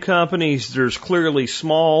big name companies. There's clearly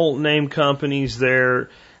small name companies there.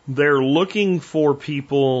 They're looking for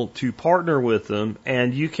people to partner with them,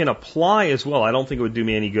 and you can apply as well. I don't think it would do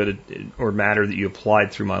me any good or matter that you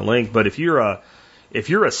applied through my link, but if you're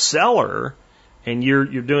a seller and you're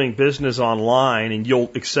doing business online and you'll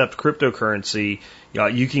accept cryptocurrency,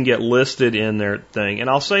 you can get listed in their thing. And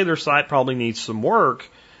I'll say their site probably needs some work,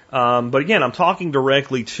 but again, I'm talking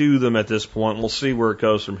directly to them at this point. We'll see where it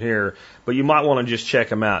goes from here, but you might want to just check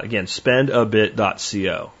them out. Again,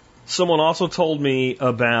 spendabit.co. Someone also told me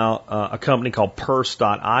about a company called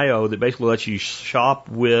Purse.io that basically lets you shop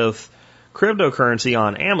with cryptocurrency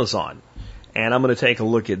on Amazon. And I'm going to take a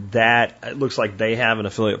look at that. It looks like they have an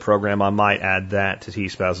affiliate program. I might add that to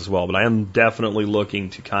T-Spaz as well. But I am definitely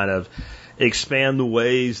looking to kind of expand the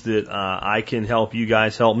ways that I can help you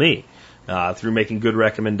guys help me through making good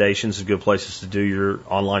recommendations of good places to do your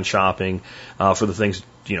online shopping for the things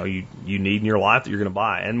you need in your life that you're going to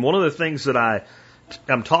buy. And one of the things that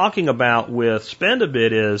I'm talking about with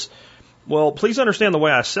Spend-A-Bit is Well, please understand the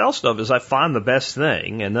way I sell stuff is I find the best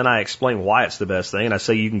thing, and then I explain why it's the best thing, and I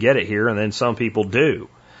say you can get it here, and then some people do.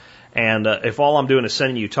 And if all I'm doing is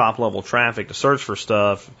sending you top-level traffic to search for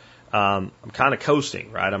stuff, I'm kind of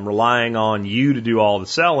coasting, right? I'm relying on you to do all the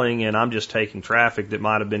selling, and I'm just taking traffic that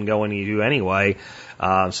might have been going to you anyway.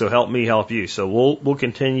 So help me help you. So we'll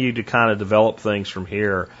continue to kind of develop things from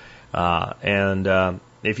here.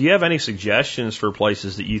 If you have any suggestions for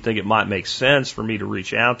places that you think it might make sense for me to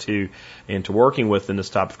reach out to and to working with in this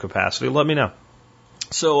type of capacity, let me know.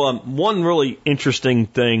 So one really interesting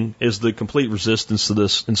thing is the complete resistance to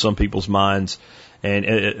this in some people's minds, and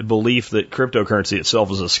a belief that cryptocurrency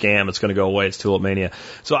itself is a scam. It's going to go away. It's tulip mania.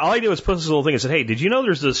 So all I did was put this little thing and said, hey, did you know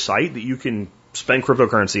there's this site that you can spend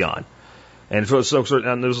cryptocurrency on? And this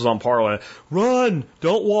was on Parler. Run,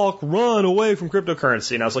 don't walk, run away from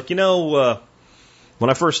cryptocurrency. And I was like, when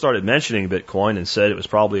I first started mentioning Bitcoin and said it was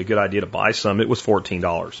probably a good idea to buy some, it was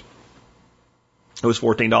 $14. It was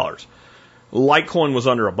 $14. Litecoin was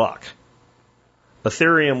under $1.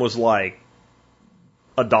 Ethereum was like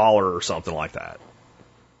 $1 or something like that.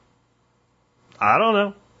 I don't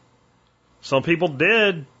know. Some people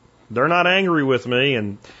did. They're not angry with me.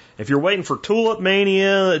 And if you're waiting for tulip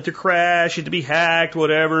mania to crash, it to be hacked,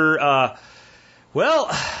 whatever, well,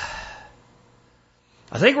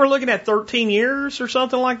 I think we're looking at 13 years or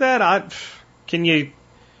something like that.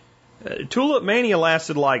 Tulip mania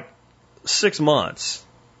lasted like 6 months.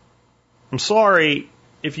 I'm sorry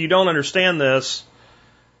if you don't understand this,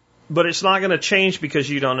 but it's not going to change because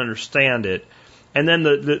you don't understand it. And then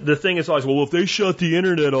the thing is always, well, if they shut the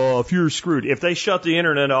internet off, you're screwed. If they shut the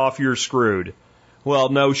internet off, you're screwed. Well,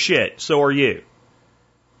 no shit. So are you.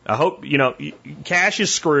 I hope, cash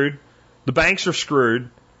is screwed. The banks are screwed.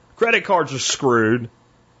 Credit cards are screwed.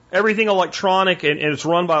 Everything electronic and it's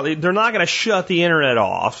run by, they're not going to shut the internet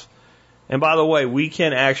off. And by the way, we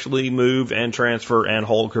can actually move and transfer and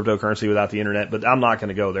hold cryptocurrency without the internet, but I'm not going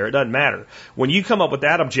to go there. It doesn't matter. When you come up with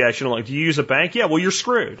that objection, like, do you use a bank? Yeah, well, you're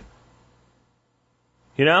screwed.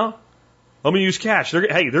 I'm going to use cash. They're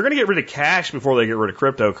going to get rid of cash before they get rid of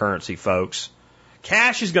cryptocurrency, folks.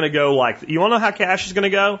 Cash is going to go like, you want to know how cash is going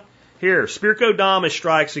to go? Here, Spirko Damas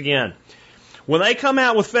strikes again. When they come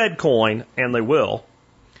out with FedCoin, and they will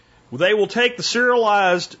take the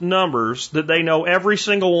serialized numbers that they know every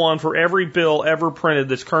single one for every bill ever printed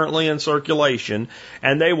that's currently in circulation,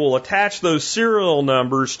 and they will attach those serial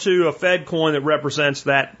numbers to a Fed coin that represents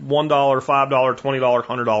that $1, $5, $20,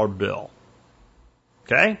 $100 bill.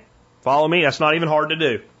 Okay? Follow me? That's not even hard to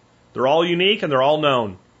do. They're all unique and they're all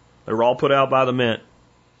known. They were all put out by the Mint.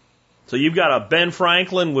 So you've got a Ben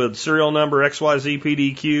Franklin with serial number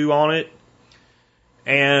XYZPDQ on it,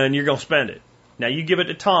 and you're going to spend it. Now you give it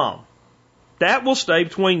to Tom. That will stay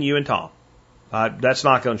between you and Tom. That's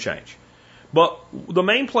not going to change. But the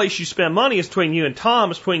main place you spend money is between you and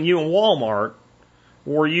Tom, is between you and Walmart,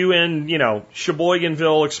 or you and,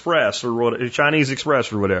 Sheboyganville Express or what, Chinese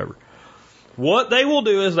Express or whatever. What they will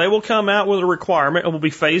do is they will come out with a requirement. It will be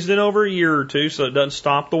phased in over a year or two so it doesn't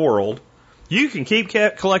stop the world. You can keep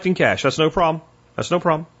collecting cash. That's no problem.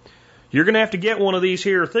 You're going to have to get one of these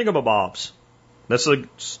here thingamabobs. That's a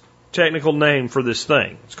technical name for this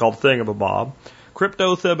thing. It's called thingamabob.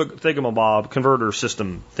 Crypto thingamabob converter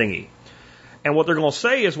system thingy. And what they're going to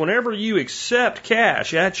say is whenever you accept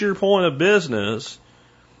cash at your point of business,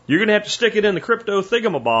 you're going to have to stick it in the crypto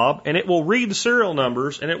thingamabob, and it will read the serial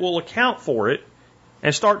numbers, and it will account for it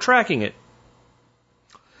and start tracking it.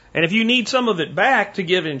 And if you need some of it back to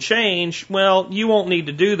give in change, well, you won't need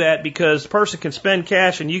to do that because the person can spend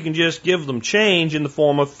cash and you can just give them change in the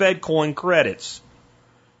form of FedCoin credits.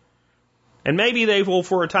 And maybe they will,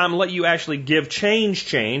 for a time, let you actually give change,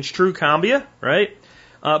 true cambia, right?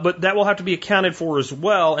 But that will have to be accounted for as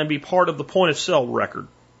well and be part of the point of sale record.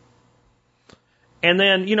 And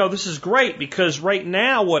then, this is great because right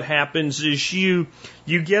now what happens is you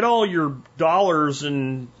get all your dollars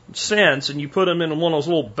and cents and you put them in one of those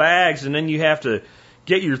little bags, and then you have to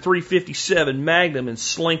get your 357 Magnum and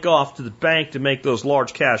slink off to the bank to make those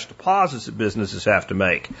large cash deposits that businesses have to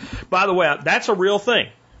make. By the way, that's a real thing.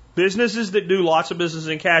 Businesses that do lots of business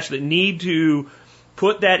in cash that need to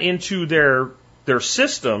put that into their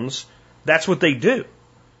systems, that's what they do.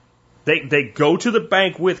 They go to the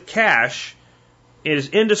bank with cash as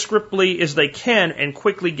indescriptibly as they can and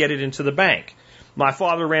quickly get it into the bank. My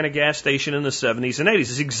father ran a gas station in the 70s and 80s.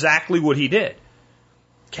 It's exactly what he did.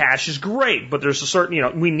 Cash is great, but there's a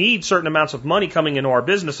certain, we need certain amounts of money coming into our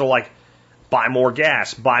business to like buy more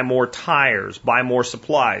gas, buy more tires, buy more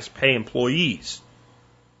supplies, pay employees.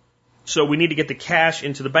 So we need to get the cash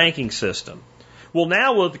into the banking system. Well,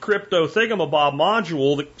 now with the crypto thingamabob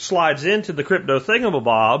module that slides into the crypto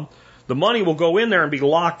thingamabob, The money will go in there and be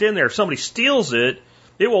locked in there. If somebody steals it,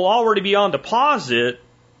 it will already be on deposit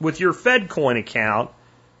with your Fed coin account.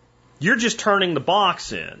 You're just turning the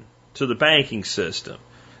box in to the banking system.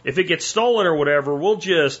 If it gets stolen or whatever, we'll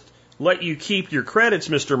just let you keep your credits,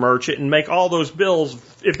 Mr. Merchant, and make all those bills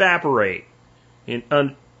evaporate.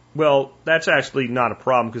 Well, that's actually not a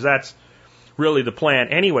problem because that's really the plan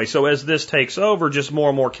anyway. So as this takes over, just more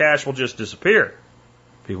and more cash will just disappear.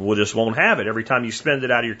 People will just won't have it. Every time you spend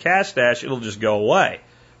it out of your cash stash, it'll just go away.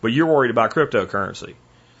 But you're worried about cryptocurrency.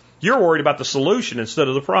 You're worried about the solution instead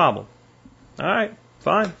of the problem. All right,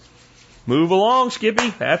 fine. Move along, Skippy.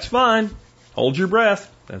 That's fine. Hold your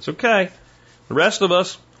breath. That's okay. The rest of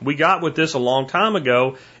us, we got with this a long time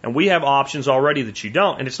ago, and we have options already that you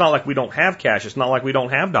don't. And it's not like we don't have cash. It's not like we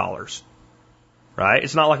don't have dollars. Right?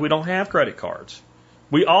 It's not like we don't have credit cards.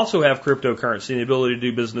 We also have cryptocurrency and the ability to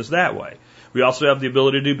do business that way. We also have the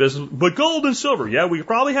ability to do business, but gold and silver, yeah, we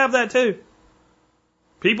probably have that too.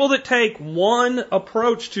 People that take one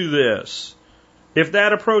approach to this, if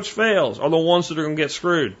that approach fails, are the ones that are going to get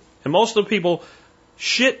screwed. And most of the people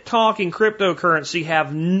shit-talking cryptocurrency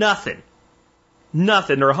have nothing.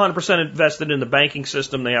 Nothing. They're 100% invested in the banking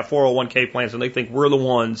system. They have 401k plans, and they think we're the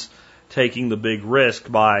ones taking the big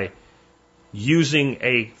risk by using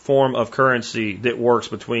a form of currency that works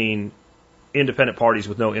between independent parties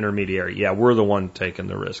with no intermediary. Yeah, we're the one taking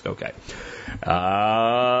the risk. Okay.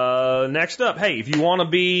 Next up, hey, if you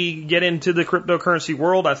want to get into the cryptocurrency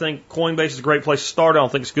world, I think Coinbase is a great place to start. I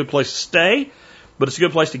don't think it's a good place to stay, but it's a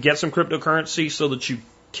good place to get some cryptocurrency so that you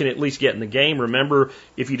can at least get in the game. Remember,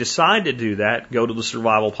 if you decide to do that, go to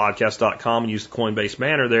thesurvivalpodcast.com and use the Coinbase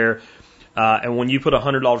banner there. And when you put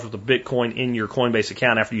 $100 worth of Bitcoin in your Coinbase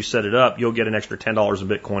account after you set it up, you'll get an extra $10 in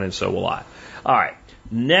Bitcoin, and so will I. All right.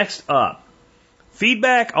 Next up,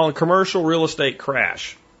 feedback on commercial real estate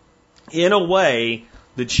crash. In a way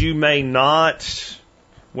that you may not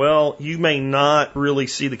really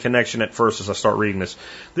see the connection at first as I start reading this.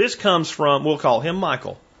 This comes from, we'll call him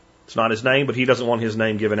Michael. It's not his name, but he doesn't want his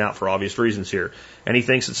name given out for obvious reasons here. And he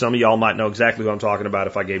thinks that some of y'all might know exactly who I'm talking about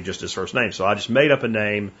if I gave just his first name. So I just made up a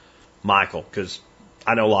name, Michael, because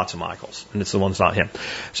I know lots of Michaels, and it's the one that's not him.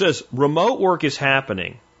 It says, remote work is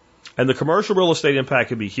happening, and the commercial real estate impact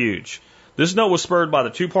could be huge. This note was spurred by the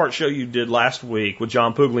two-part show you did last week with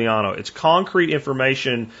John Pugliano. It's concrete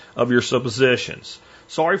information of your suppositions.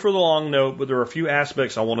 Sorry for the long note, but there are a few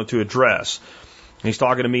aspects I wanted to address. He's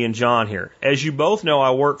talking to me and John here. As you both know,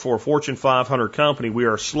 I work for a Fortune 500 company. We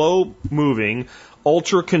are a slow-moving,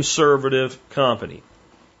 ultra-conservative company.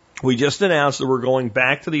 We just announced that we're going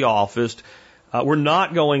back to the office. We're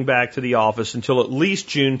not going back to the office until at least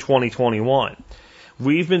June 2021.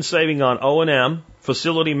 We've been saving on O&M,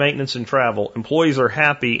 facility maintenance, and travel. Employees are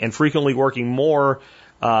happy and frequently working more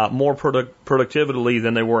productively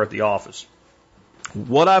than they were at the office.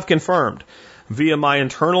 What I've confirmed via my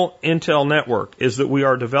internal intel network is that we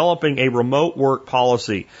are developing a remote work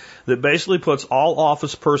policy that basically puts all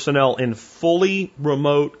office personnel in fully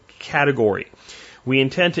remote category. We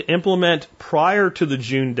intend to implement prior to the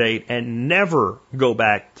June date and never go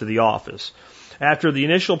back to the office. After the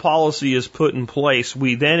initial policy is put in place,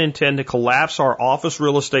 we then intend to collapse our office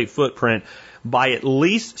real estate footprint by at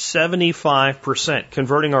least 75%,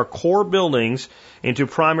 converting our core buildings into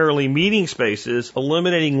primarily meeting spaces,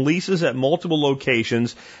 eliminating leases at multiple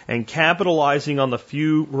locations, and capitalizing on the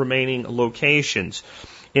few remaining locations.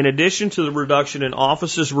 In addition to the reduction in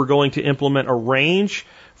offices, we're going to implement a range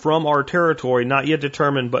from our territory, not yet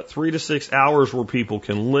determined, but 3 to 6 hours where people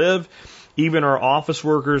can live. Even our office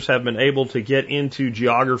workers have been able to get into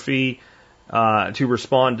geography to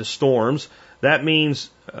respond to storms. That means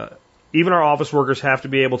even our office workers have to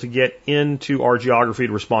be able to get into our geography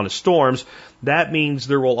to respond to storms. That means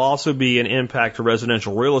there will also be an impact to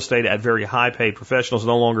residential real estate at very high-paid professionals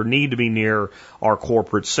no longer need to be near our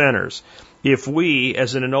corporate centers. If we,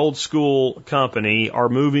 as in an old school company, are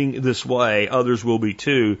moving this way, others will be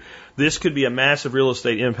too. This could be a massive real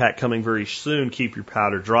estate impact coming very soon. Keep your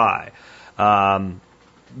powder dry.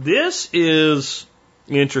 This is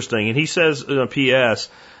interesting. And he says in a PS,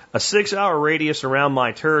 a 6-hour radius around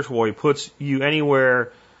my territory puts you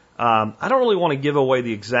anywhere. I don't really want to give away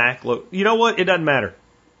the exact you know what? It doesn't matter.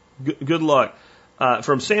 Good luck.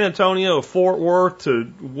 From San Antonio, Fort Worth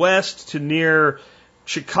to west to near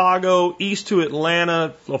Chicago, east to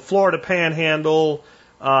Atlanta, the Florida Panhandle.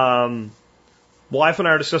 Wife and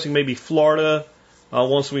I are discussing maybe Florida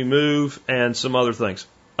once we move, and some other things.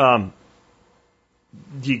 Do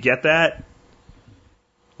you get that?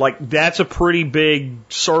 Like, that's a pretty big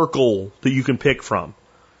circle that you can pick from.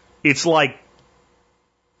 It's like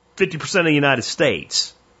 50% of the United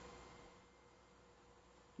States.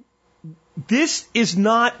 this is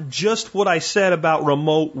not just what I said about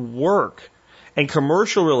remote work and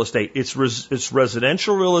commercial real estate. It's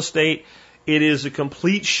residential real estate. It is a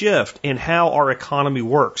complete shift in how our economy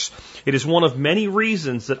works. It is one of many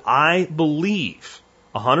reasons that I believe,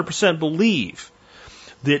 100% believe,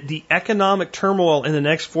 that the economic turmoil in the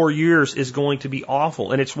next 4 years is going to be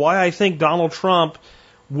awful. And it's why I think Donald Trump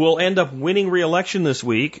will end up winning re-election this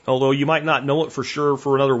week, although you might not know it for sure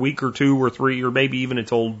for another week or 2 or 3 or maybe even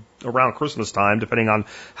until around Christmas time, depending on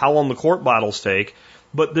how long the court battles take.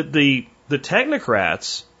 But the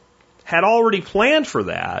technocrats had already planned for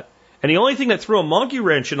that. And the only thing that threw a monkey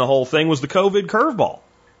wrench in the whole thing was the COVID curveball.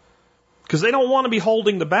 Because they don't want to be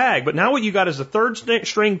holding the bag. But now what you got is a third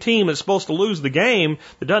string team that's supposed to lose the game,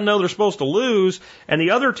 that doesn't know they're supposed to lose, and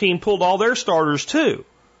the other team pulled all their starters too.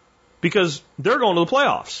 Because they're going to the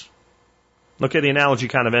playoffs. Okay, the analogy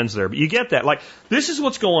kind of ends there. But you get that. Like, this is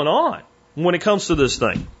what's going on when it comes to this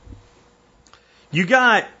thing. You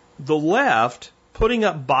got the left putting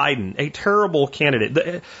up Biden, a terrible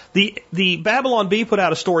candidate. The Babylon Bee put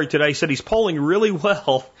out a story today, said he's polling really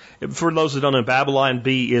well. For those that don't know, Babylon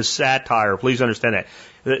Bee is satire. Please understand that.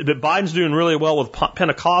 But Biden's doing really well with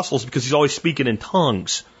Pentecostals because he's always speaking in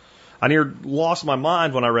tongues. I near lost my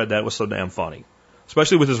mind when I read that. It was so damn funny.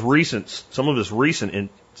 Especially with some of his recent, and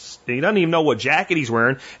he doesn't even know what jacket he's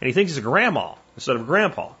wearing, and he thinks he's a grandma instead of a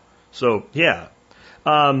grandpa. So, yeah.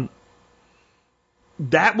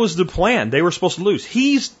 That was the plan. They were supposed to lose.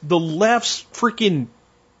 He's the left's freaking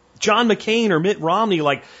John McCain or Mitt Romney.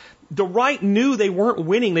 Like, the right knew they weren't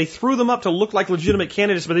winning. They threw them up to look like legitimate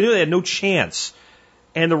candidates, but they knew they had no chance.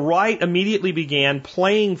 And the right immediately began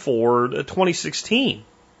playing for 2016.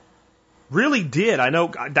 Really did. I know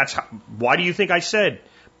why do you think I said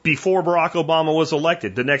before Barack Obama was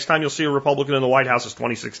elected, the next time you'll see a Republican in the White House is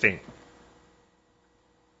 2016?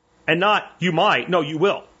 And not, you might, no, you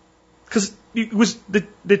will. Because it was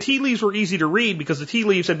the tea leaves were easy to read because the tea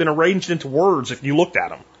leaves had been arranged into words if you looked at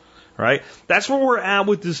them, right? That's where we're at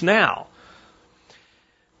with this now.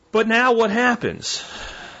 But now what happens?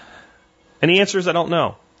 And the answer is I don't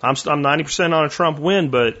know. I'm 90% on a Trump win,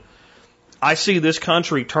 but I see this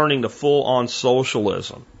country turning to full-on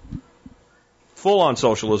socialism. Full-on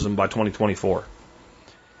socialism by 2024.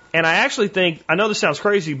 And I actually think, I know this sounds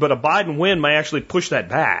crazy, but a Biden win may actually push that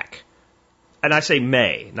back. And I say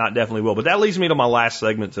may, not definitely will. But that leads me to my last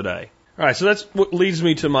segment today. All right, so that's what leads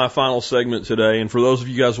me to my final segment today. And for those of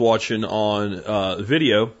you guys watching on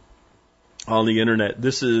video on the internet,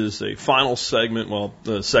 this is a final segment. Well,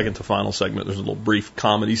 the second to final segment. There's a little brief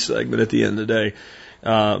comedy segment at the end of the day.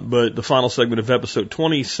 But the final segment of episode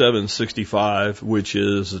 2765, which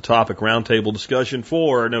is a topic roundtable discussion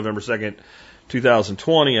for November 2nd,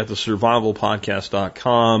 2020 at the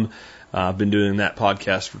survivalpodcast.com. I've been doing that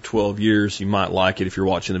podcast for 12 years. You might like it if you're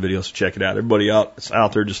watching the video, so check it out. Everybody that's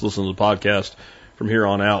out there just listen to the podcast from here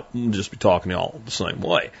on out. We'll just be talking to y'all the same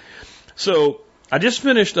way. So I just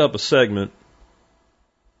finished up a segment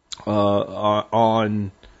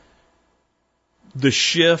on the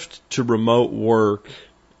shift to remote work.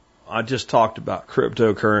 I just talked about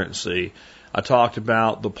cryptocurrency. I talked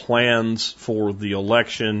about the plans for the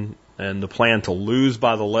election and the plan to lose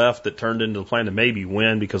by the left that turned into the plan to maybe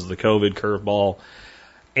win because of the COVID curveball.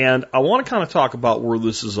 And I want to kind of talk about where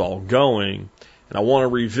this is all going. And I want to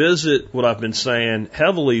revisit what I've been saying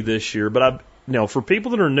heavily this year. But for people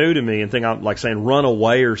that are new to me and think I'm like saying run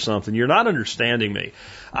away or something, you're not understanding me.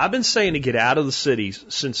 I've been saying to get out of the cities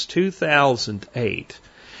since 2008.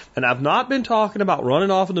 And I've not been talking about running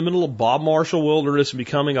off in the middle of Bob Marshall wilderness and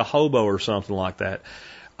becoming a hobo or something like that.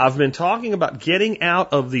 I've been talking about getting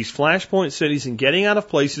out of these flashpoint cities and getting out of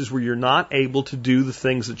places where you're not able to do the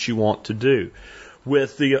things that you want to do.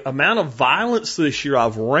 With the amount of violence this year,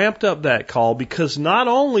 I've ramped up that call because not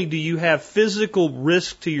only do you have physical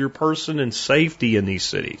risk to your person and safety in these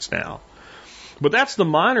cities now, but that's the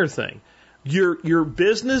minor thing. Your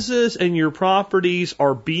businesses and your properties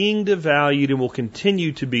are being devalued and will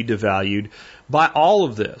continue to be devalued by all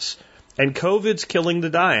of this. And COVID's killing the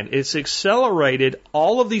dying. It's accelerated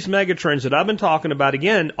all of these megatrends that I've been talking about,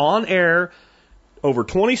 again, on air, over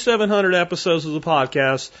 2,700 episodes of the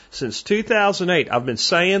podcast since 2008. I've been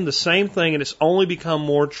saying the same thing, and it's only become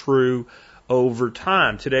more true over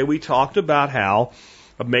time. Today we talked about how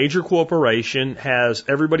a major corporation has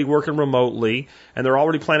everybody working remotely, and they're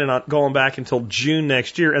already planning on going back until June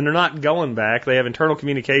next year, and they're not going back. They have internal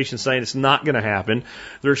communication saying it's not going to happen.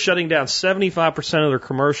 They're shutting down 75% of their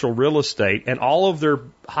commercial real estate, and all of their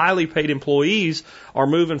highly paid employees are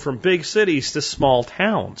moving from big cities to small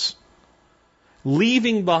towns,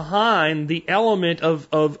 leaving behind the element of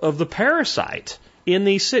the parasite in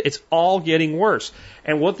these cities. It's all getting worse.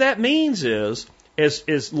 And what that means is,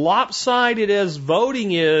 as lopsided as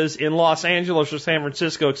voting is in Los Angeles or San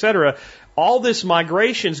Francisco, et cetera, all this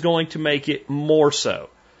migration is going to make it more so.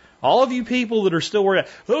 All of you people that are still worried,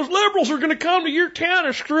 those liberals are going to come to your town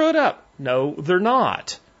and screw it up. No, they're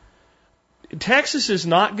not. Texas is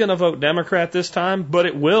not going to vote Democrat this time, but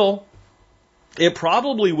it will. It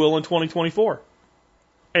probably will in 2024.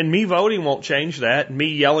 And me voting won't change that.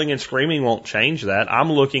 Me yelling and screaming won't change that.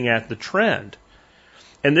 I'm looking at the trend.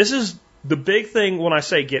 And this is the big thing when I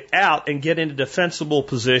say get out and get into defensible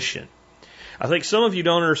position. I think some of you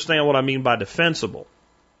don't understand what I mean by defensible.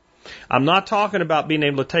 I'm not talking about being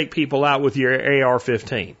able to take people out with your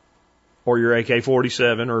AR-15 or your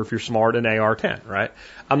AK-47 or if you're smart, an AR-10, right?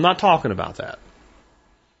 I'm not talking about that.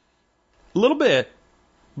 A little bit,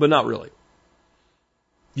 but not really.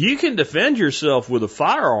 You can defend yourself with a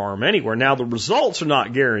firearm anywhere. Now, the results are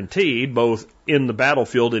not guaranteed, both in the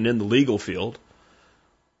battlefield and in the legal field.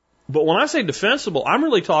 But when I say defensible, I'm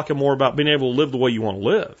really talking more about being able to live the way you want to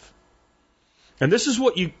live. And this is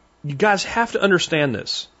what you guys have to understand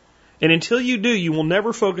this. And until you do, you will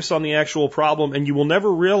never focus on the actual problem, and you will never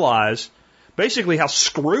realize basically how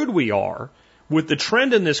screwed we are with the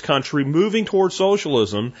trend in this country moving towards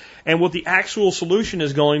socialism and what the actual solution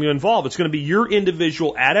is going to involve. It's going to be your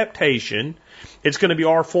individual adaptation. It's going to be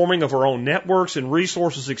our forming of our own networks and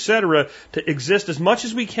resources, etc., to exist as much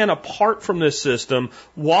as we can apart from this system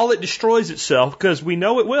while it destroys itself, because we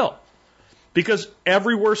know it will. Because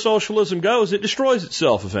everywhere socialism goes, it destroys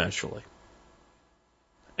itself eventually.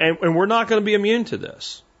 And we're not going to be immune to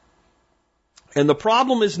this. And the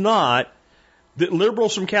problem is not that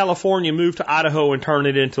liberals from California move to Idaho and turn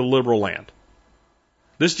it into liberal land.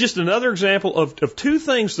 This is just another example of two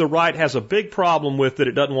things the right has a big problem with that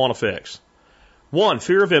it doesn't want to fix. One,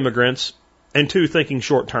 fear of immigrants, and two, thinking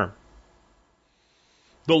short term.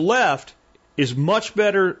 The left is much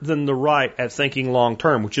better than the right at thinking long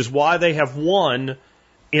term, which is why they have won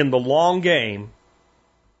in the long game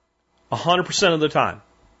 100% of the time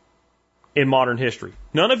in modern history.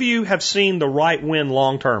 None of you have seen the right win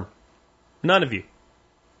long term. None of you.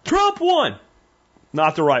 Trump won.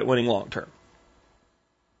 Not the right winning long term.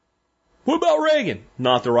 What about Reagan?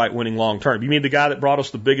 Not the right winning long term. You mean the guy that brought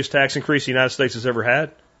us the biggest tax increase the United States has ever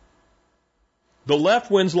had? The left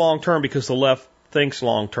wins long term because the left thinks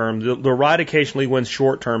long term. The right occasionally wins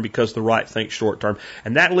short term because the right thinks short term.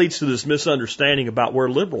 And that leads to this misunderstanding about where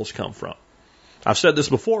liberals come from. I've said this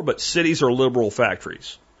before, but cities are liberal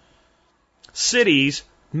factories. Cities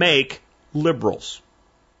make liberals.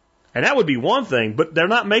 And that would be one thing, but they're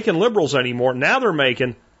not making liberals anymore. Now they're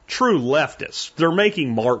making true leftists. They're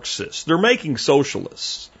making Marxists. They're making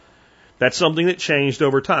socialists. That's something that changed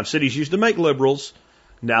over time. Cities used to make liberals.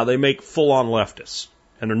 Now they make full-on leftists.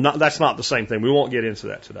 And that's not the same thing. We won't get into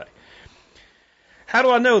that today. How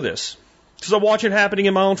do I know this? Because I watch it happening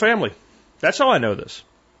in my own family. That's how I know this.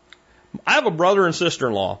 I have a brother and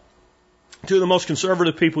sister-in-law, two of the most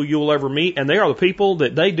conservative people you will ever meet, and they are the people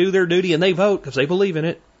that they do their duty and they vote because they believe in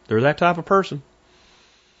it. They're that type of person.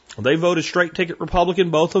 They voted straight ticket Republican,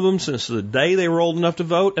 both of them, since the day they were old enough to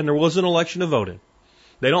vote, and there was an election to vote in.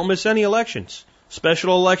 They don't miss any elections.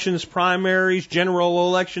 Special elections, primaries, general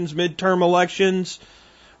elections, midterm elections,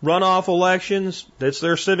 runoff elections. It's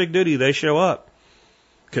their civic duty. They show up.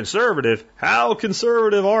 Conservative? How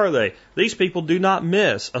conservative are they? These people do not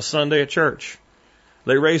miss a Sunday at church.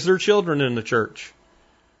 They raise their children in the church.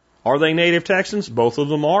 Are they native Texans? Both of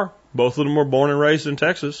them are. Both of them were born and raised in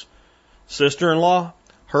Texas. Sister-in-law,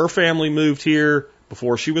 her family moved here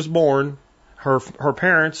before she was born. Her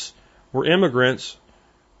parents were immigrants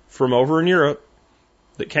from over in Europe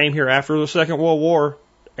that came here after the Second World War,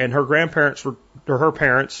 and her grandparents or her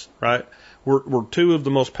parents, right, were two of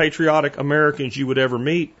the most patriotic Americans you would ever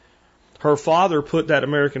meet. Her father put that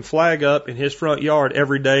American flag up in his front yard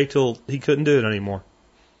every day till he couldn't do it anymore.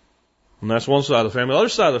 And that's one side of the family. The other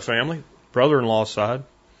side of the family, brother-in-law's side,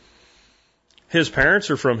 his parents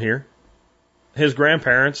are from here. His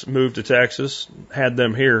grandparents moved to Texas, had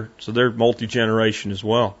them here, so they're multi-generation as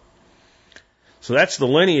well. So that's the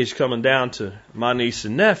lineage coming down to my niece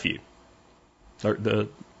and nephew, the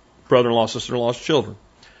brother-in-law, sister-in-law's children.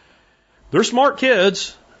 They're smart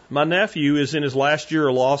kids. My nephew is in his last year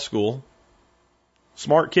of law school.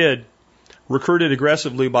 Smart kid. Recruited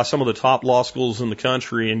aggressively by some of the top law schools in the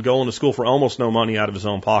country and going to school for almost no money out of his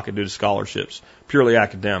own pocket due to scholarships. Purely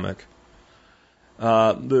academic.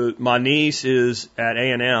 My niece is at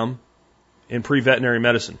A&M in pre-veterinary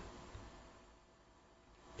medicine.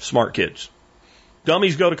 Smart kids.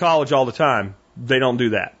 Dummies go to college all the time. They don't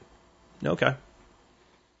do that. Okay.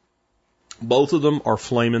 Both of them are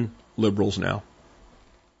flaming liberals now.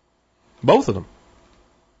 Both of them.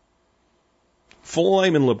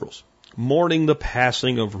 Flaming liberals. Mourning the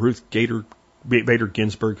passing of Ruth Bader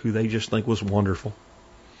Ginsburg, who they just think was wonderful.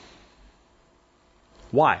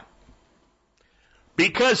 Why?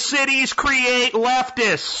 Because cities create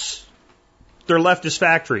leftists. They're leftist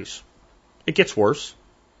factories. It gets worse.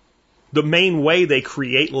 The main way they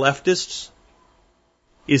create leftists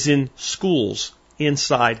is in schools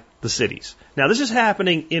inside the cities. Now, this is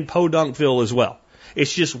happening in Podunkville as well.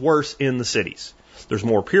 It's just worse in the cities. There's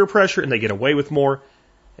more peer pressure and they get away with more.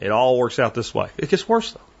 It all works out this way. It gets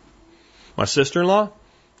worse, though. My sister-in-law,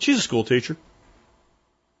 she's a school teacher.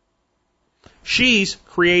 She's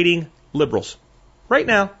creating liberals. Right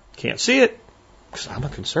now, can't see it because I'm a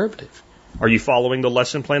conservative. Are you following the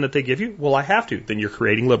lesson plan that they give you? Well, I have to. Then you're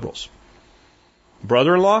creating liberals.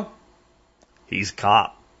 Brother-in-law, he's a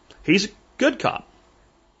cop. He's a good cop.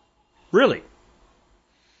 Really.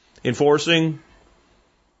 Enforcing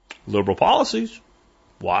liberal policies.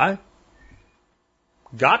 Why?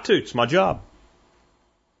 Got to. It's my job.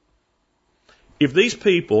 If these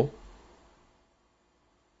people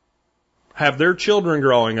have their children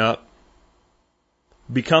growing up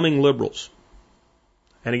becoming liberals,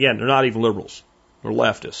 and again, they're not even liberals. They're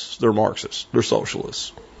leftists. They're Marxists. They're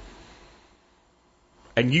socialists.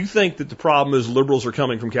 And you think that the problem is liberals are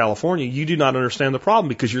coming from California, you do not understand the problem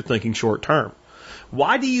because you're thinking short term.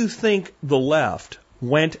 Why do you think the left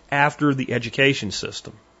went after the education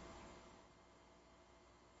system?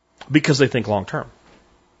 Because they think long term.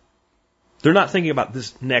 They're not thinking about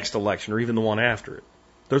this next election or even the one after it.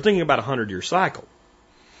 They're thinking about a 100-year cycle.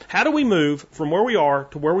 How do we move from where we are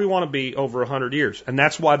to where we want to be over 100 years? And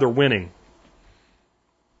that's why they're winning.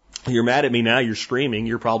 You're mad at me now, you're screaming,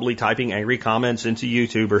 you're probably typing angry comments into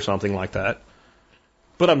YouTube or something like that.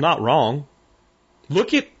 But I'm not wrong.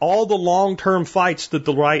 Look at all the long-term fights that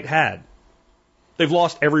the right had. They've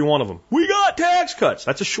lost every one of them. We got tax cuts.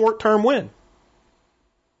 That's a short-term win.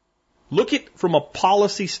 Look at from a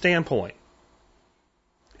policy standpoint.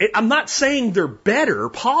 I'm not saying they're better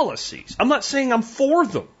policies. I'm not saying I'm for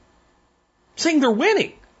them. I'm saying they're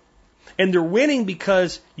winning. And they're winning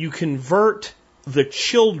because you convert the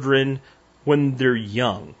children when they're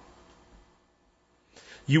young.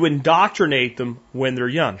 You indoctrinate them when they're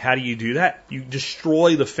young. How do you do that? You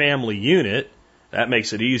destroy the family unit. That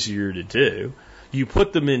makes it easier to do. You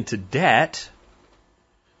put them into debt,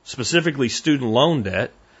 specifically student loan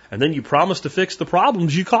debt, and then you promise to fix the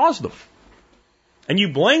problems you caused them. And you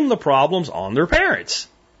blame the problems on their parents.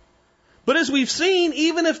 But as we've seen,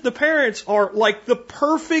 even if the parents are like the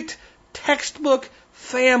perfect textbook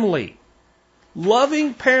family,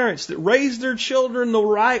 loving parents that raise their children the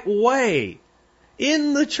right way,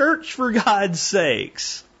 in the church for God's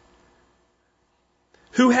sakes,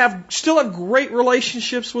 who still have great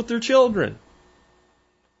relationships with their children,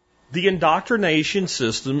 the indoctrination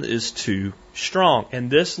system is too strong. And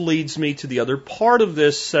this leads me to the other part of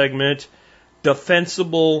this segment,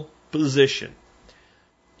 defensible position.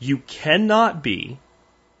 You cannot be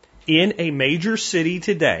in a major city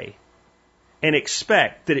today and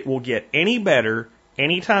expect that it will get any better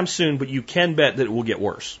anytime soon, but you can bet that it will get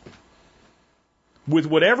worse. With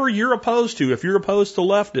whatever you're opposed to, if you're opposed to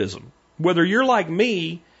leftism, whether you're like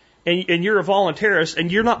me and you're a voluntarist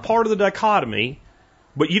and you're not part of the dichotomy,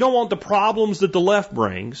 but you don't want the problems that the left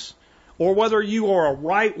brings, or whether you are a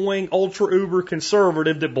right-wing, ultra-uber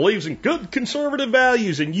conservative that believes in good conservative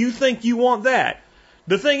values and you think you want that.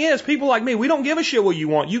 The thing is, people like me, we don't give a shit what you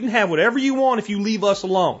want. You can have whatever you want if you leave us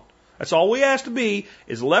alone. That's all we ask to be,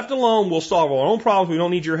 is left alone. We'll solve our own problems. We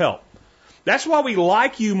don't need your help. That's why we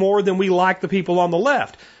like you more than we like the people on the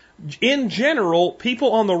left. In general,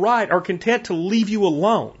 people on the right are content to leave you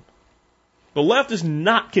alone. The left is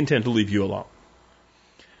not content to leave you alone.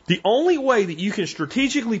 The only way that you can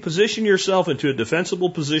strategically position yourself into a defensible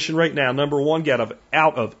position right now, number one, get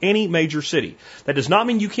out of any major city. That does not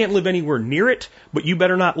mean you can't live anywhere near it, but you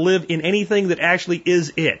better not live in anything that actually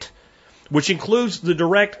is it, which includes the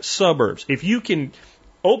direct suburbs. If you can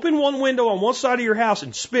open one window on one side of your house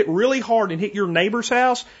and spit really hard and hit your neighbor's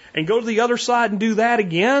house and go to the other side and do that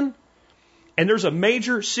again, and there's a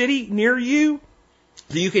major city near you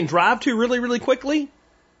that you can drive to really, really quickly,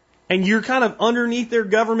 and you're kind of underneath their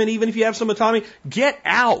government, even if you have some autonomy, get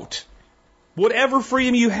out. Whatever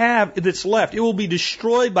freedom you have that's left, it will be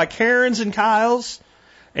destroyed by Karens and Kyles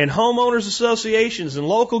and homeowners associations and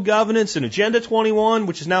local governance and Agenda 21,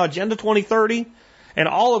 which is now Agenda 2030, and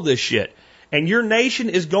all of this shit. And your nation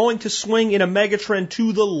is going to swing in a megatrend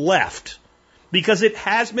to the left. Because it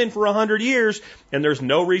has been for 100 years, and there's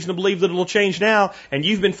no reason to believe that it'll change now. And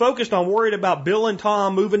you've been focused on worried about Bill and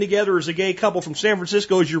Tom moving together as a gay couple from San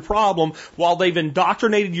Francisco as your problem, while they've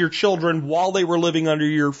indoctrinated your children while they were living under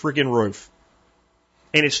your freaking roof.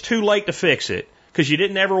 And it's too late to fix it, because you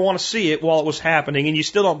didn't ever want to see it while it was happening, and you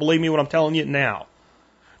still don't believe me when I'm telling you now.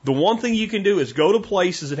 The one thing you can do is go to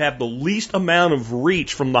places that have the least amount of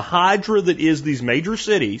reach from the hydra that is these major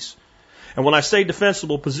cities. And when I say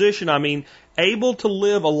defensible position, I mean able to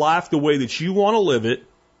live a life the way that you want to live it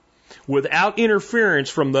without interference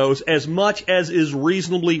from those as much as is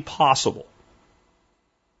reasonably possible.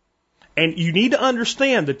 And you need to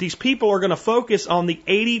understand that these people are going to focus on the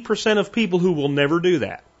 80% of people who will never do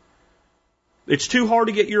that. It's too hard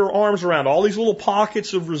to get your arms around all these little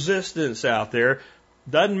pockets of resistance out there.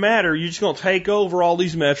 Doesn't matter. You're just going to take over all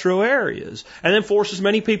these metro areas and then force as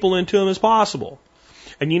many people into them as possible.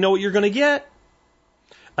 And you know what you're going to get?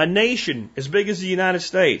 A nation as big as the United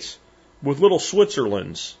States with little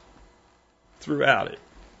Switzerlands throughout it.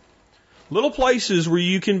 Little places where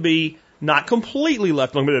you can be not completely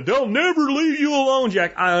left alone, but they'll never leave you alone,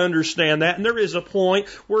 Jack. I understand that. And there is a point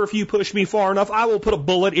where if you push me far enough, I will put a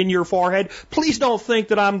bullet in your forehead. Please don't think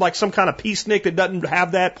that I'm like some kind of peacenik that doesn't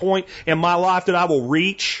have that point in my life that I will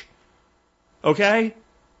reach. Okay?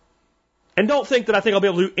 And don't think that I think I'll be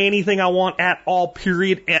able to do anything I want at all,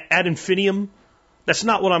 period, ad infinitum. That's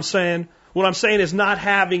not what I'm saying. What I'm saying is not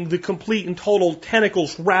having the complete and total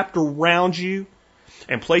tentacles wrapped around you.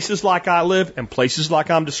 And places like I live and places like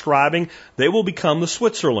I'm describing, they will become the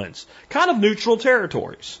Switzerlands. Kind of neutral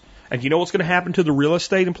territories. And you know what's going to happen to the real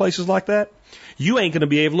estate in places like that? You ain't going to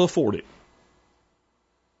be able to afford it.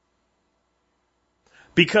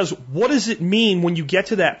 Because what does it mean when you get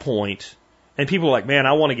to that point and people are like, man,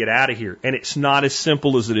 I want to get out of here. And it's not as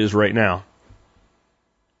simple as it is right now.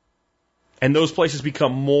 And those places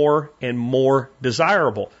become more and more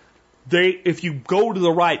desirable. If you go to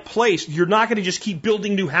the right place, you're not going to just keep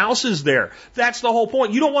building new houses there. That's the whole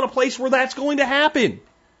point. You don't want a place where that's going to happen.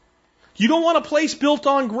 You don't want a place built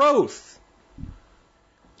on growth.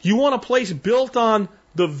 You want a place built on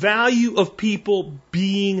the value of people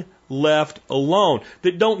being left alone,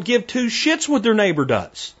 that don't give two shits what their neighbor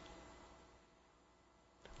does.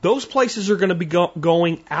 Those places are going to be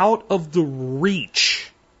going out of the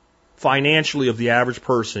reach financially of the average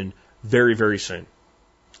person very, very soon.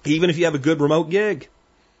 Even if you have a good remote gig.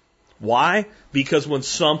 Why? Because when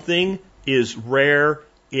something is rare,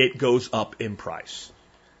 it goes up in price.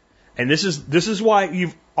 And this is why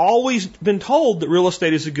you've always been told that real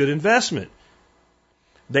estate is a good investment.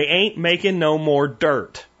 They ain't making no more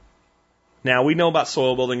dirt. Now, we know about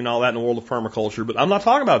soil building and all that in the world of permaculture, but I'm not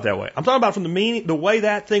talking about it that way. I'm talking about from the meaning, the way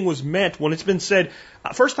that thing was meant when it's been said.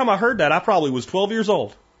 First time I heard that, I probably was 12 years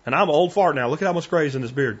old. And I'm an old fart now. Look at how much gray is in this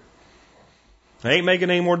beard. They ain't making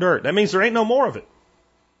any more dirt. That means there ain't no more of it.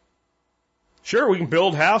 Sure, we can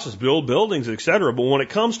build houses, build buildings, etc. But when it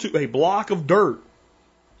comes to a block of dirt,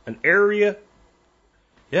 an area,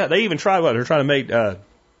 yeah, they even tried what? They're trying to make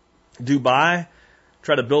Dubai,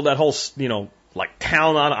 try to build that whole, like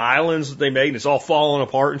town on islands that they made, and it's all falling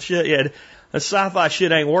apart and shit. Yeah, that sci-fi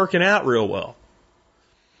shit ain't working out real well.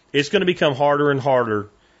 It's going to become harder and harder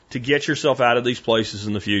to get yourself out of these places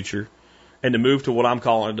in the future and to move to what I'm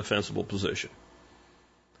calling a defensible position.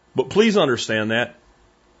 But please understand that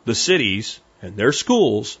the cities and their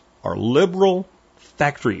schools are liberal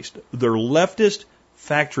factories. They're leftist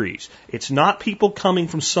factories. It's not people coming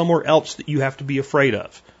from somewhere else that you have to be afraid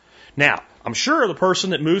of. Now, I'm sure the person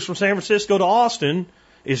that moves from San Francisco to Austin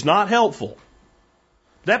is not helpful.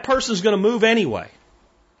 That person's going to move anyway.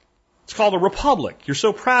 It's called a republic. You're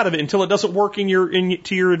so proud of it until it doesn't work to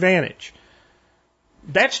your advantage.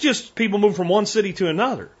 That's just people move from one city to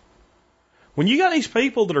another. When you got these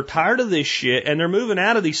people that are tired of this shit and they're moving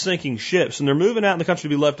out of these sinking ships and they're moving out in the country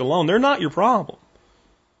to be left alone, they're not your problem.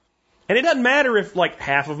 And it doesn't matter if like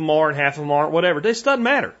half of them are and half of them aren't, whatever. This doesn't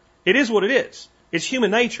matter. It is what it is. It's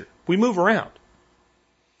human nature. We move around.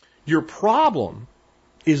 Your problem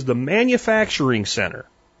is the manufacturing center.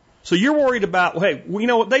 So you're worried about, hey, you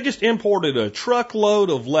know what? They just imported a truckload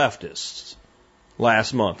of leftists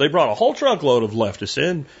last month. They brought a whole truckload of leftists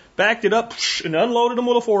in, backed it up, and unloaded them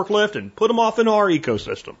with a forklift and put them off into our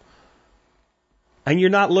ecosystem. And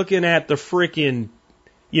you're not looking at the freaking,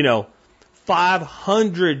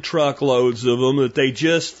 500 truckloads of them that they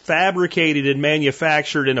just fabricated and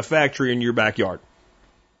manufactured in a factory in your backyard.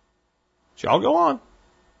 So y'all go on.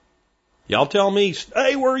 Y'all tell me,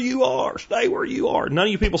 stay where you are, stay where you are. None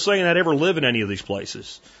of you people saying that ever live in any of these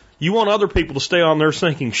places. You want other people to stay on their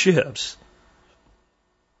sinking ships.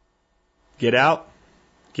 Get out,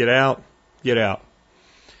 get out, get out.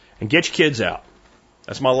 And get your kids out.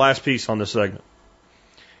 That's my last piece on this segment.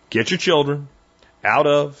 Get your children out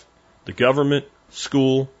of the government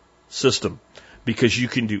school system, because you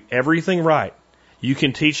can do everything right. You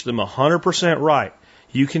can teach them 100% right.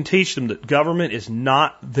 You can teach them that government is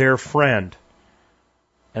not their friend,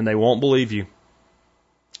 and they won't believe you.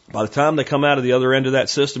 By the time they come out of the other end of that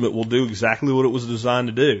system, it will do exactly what it was designed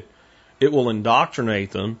to do. It will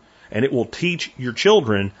indoctrinate them, and it will teach your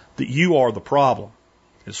children that you are the problem.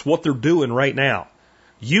 It's what they're doing right now.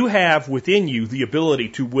 You have within you the ability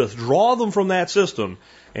to withdraw them from that system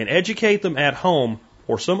and educate them at home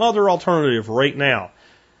or some other alternative right now.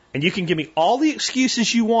 And you can give me all the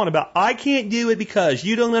excuses you want about, I can't do it because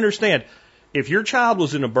you don't understand. If your child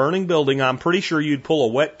was in a burning building, I'm pretty sure you'd pull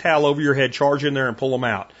a wet towel over your head, charge in there, and pull them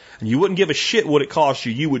out. And you wouldn't give a shit what it cost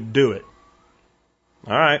you. You would do it.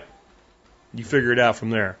 All right. You figure it out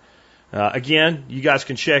from there. Again, you guys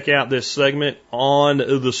can check out this segment on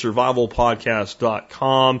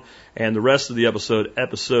thesurvivalpodcast.com and the rest of the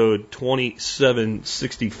episode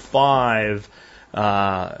 2765,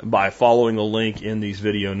 by following the link in these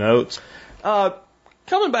video notes.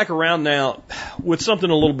 Coming back around now with something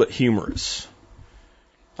a little bit humorous.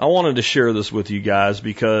 I wanted to share this with you guys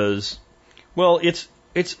because, well, it's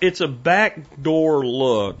a backdoor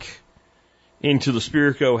look into the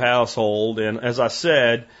Spirko household. And as I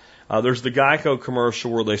said, there's the Geico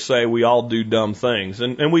commercial where they say we all do dumb things,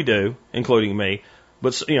 and we do, including me.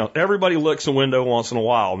 But, you know, everybody licks a window once in a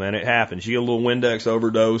while, man. It happens. You get a little Windex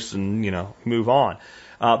overdose and, you know, move on.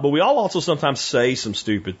 But we all also sometimes say some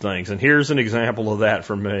stupid things, and here's an example of that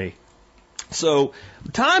for me. So,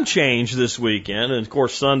 the time changed this weekend, and of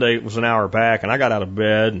course Sunday was an hour back, and I got out of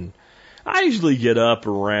bed, and I usually get up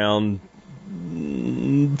around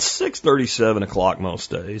 6:30, 7 o'clock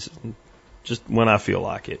most days, just when I feel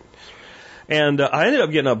like it. And I ended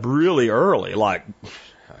up getting up really early, like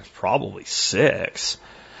probably 6,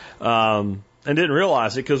 and didn't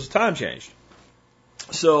realize it because the time changed.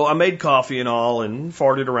 So I made coffee and all and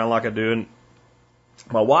farted around like I do. And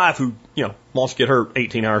my wife, who, you know, wants to get her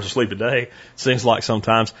 18 hours of sleep a day, seems like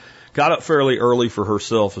sometimes, got up fairly early for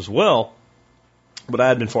herself as well. But I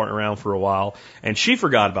had been farting around for a while, and she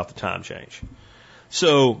forgot about the time change.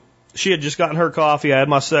 So she had just gotten her coffee. I had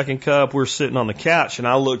my second cup. We were sitting on the couch, and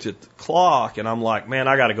I looked at the clock, and I'm like, man,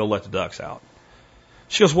 I got to go let the ducks out.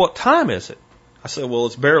 She goes, what time is it? I said, well,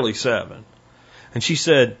 it's barely 7. And she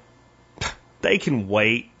said, they can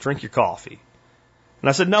wait. Drink your coffee. And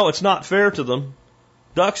I said, no, it's not fair to them.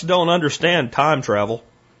 Ducks don't understand time travel.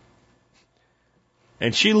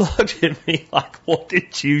 And she looked at me like, what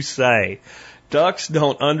did you say? Ducks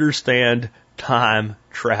don't understand time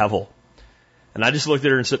travel. And I just looked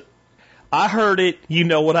at her and said, I heard it. You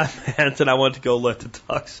know what I meant. And I went to go let the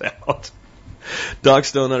ducks out.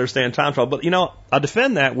 Ducks don't understand time travel. But, you know, I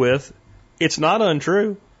defend that with, it's not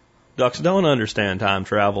untrue. Ducks don't understand time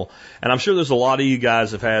travel. And I'm sure there's a lot of you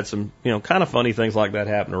guys have had some, you know, kind of funny things like that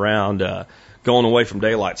happen around going away from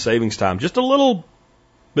daylight savings time. Just a little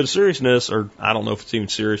bit of seriousness, or I don't know if it's even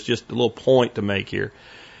serious, just a little point to make here.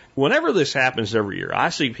 Whenever this happens every year, I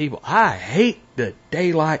see people, I hate the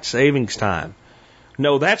daylight savings time.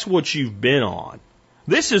 No, that's what you've been on.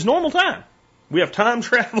 This is normal time. We have time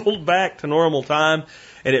traveled back to normal time.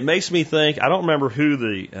 And it makes me think, I don't remember who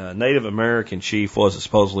the Native American chief was that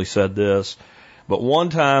supposedly said this, but one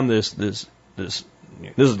time this is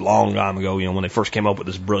a long time ago, you know, when they first came up with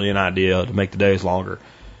this brilliant idea to make the days longer.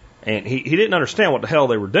 And he didn't understand what the hell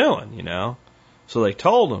they were doing, you know. So they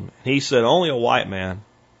told him, and he said only a white man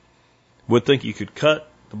would think you could cut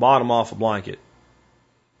the bottom off a blanket,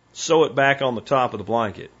 sew it back on the top of the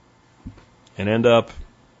blanket, and end up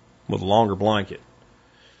with a longer blanket.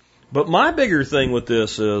 But my bigger thing with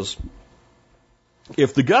this is,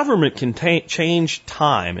 if the government can change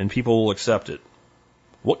time and people will accept it,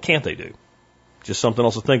 what can't they do? Just something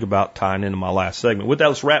else to think about tying into my last segment. With that,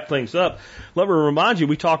 let's wrap things up. Let me remind you,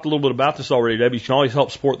 we talked a little bit about this already, Debbie. You can always help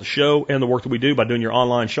support the show and the work that we do by doing your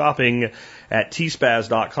online shopping at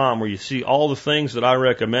tspaz.com, where you see all the things that I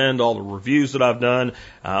recommend, all the reviews that I've done.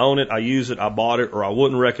 I own it, I use it, I bought it, or I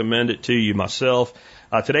wouldn't recommend it to you myself.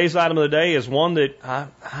 Today's item of the day is one that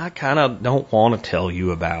I kind of don't want to tell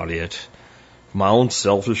you about it, for my own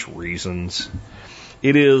selfish reasons.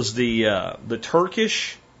 It is the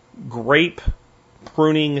Turkish grape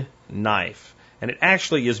pruning knife, and it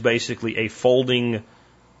actually is basically a folding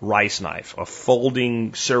rice knife, a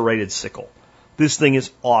folding serrated sickle. This thing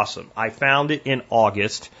is awesome. I found it in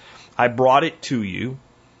August. I brought it to you,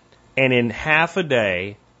 and in half a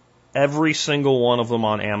day, every single one of them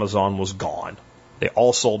on Amazon was gone. They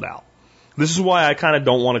all sold out. This is why I kind of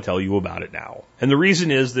don't want to tell you about it now. And the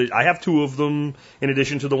reason is that I have 2 of them in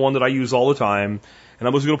addition to the one that I use all the time. And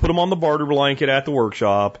I was going to put them on the barter blanket at the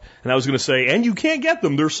workshop. And I was going to say, and you can't get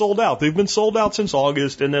them. They're sold out. They've been sold out since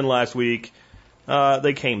August. And then last week,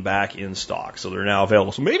 they came back in stock. So they're now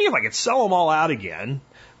available. So maybe if I could sell them all out again,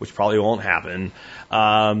 which probably won't happen,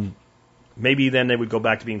 maybe then they would go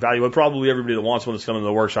back to being valuable. Probably everybody that wants one that's coming to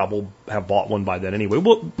the workshop will have bought one by then anyway.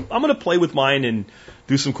 Well, I'm going to play with mine and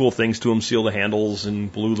do some cool things to them, seal the handles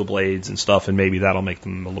and blue the blades and stuff, and maybe that'll make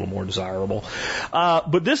them a little more desirable.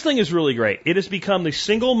 But this thing is really great. It has become the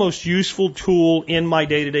single most useful tool in my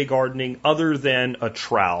day-to-day gardening other than a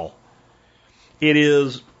trowel. It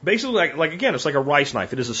is basically like again, it's like a rice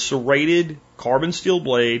knife. It is a serrated carbon steel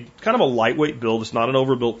blade, kind of a lightweight build. It's not an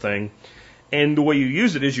overbuilt thing. And the way you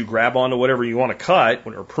use it is you grab onto whatever you want to cut,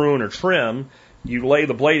 or prune or trim, you lay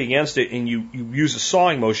the blade against it, and you use a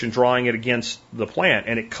sawing motion, drawing it against the plant,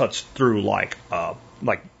 and it cuts through like a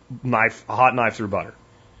hot knife through butter.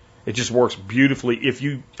 It just works beautifully if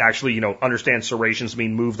you actually, understand serrations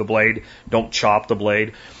mean move the blade, don't chop the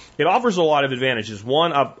blade. It offers a lot of advantages.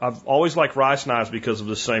 One, I've always liked rice knives because of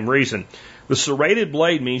the same reason. The serrated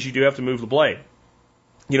blade means you do have to move the blade.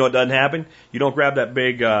 You know what doesn't happen? You don't grab that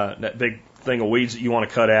big thing of weeds that you want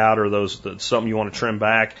to cut out, or something you want to trim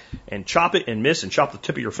back, and chop it and miss and chop the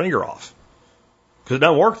tip of your finger off. Because it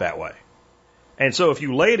doesn't work that way. And so if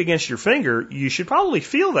you lay it against your finger, you should probably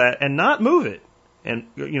feel that and not move it. And,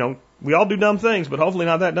 we all do dumb things, but hopefully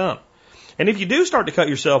not that dumb. And if you do start to cut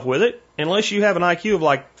yourself with it, unless you have an IQ of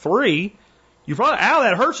like 3, you probably,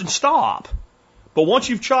 that hurts, and stop. But once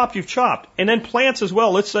you've chopped, you've chopped. And then plants as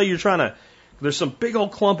well. Let's say you're trying to, there's some big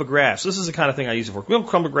old clump of grass. This is the kind of thing I use it for. Big old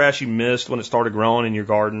clump of grass you missed when it started growing in your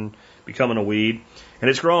garden, becoming a weed. And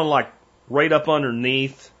it's growing like right up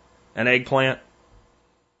underneath an eggplant.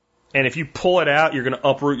 And if you pull it out, you're going to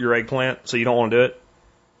uproot your eggplant, so you don't want to do it.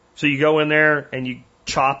 So you go in there and you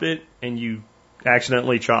chop it, and you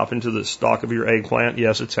accidentally chop into the stalk of your eggplant.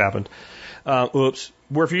 Yes, it's happened. Oops.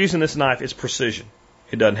 Where if you're using this knife, it's precision.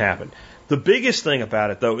 It doesn't happen. The biggest thing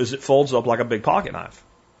about it, though, is it folds up like a big pocket knife.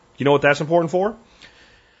 You know what that's important for?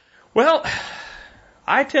 Well,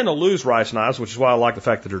 I tend to lose rice knives, which is why I like the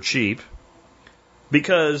fact that they're cheap,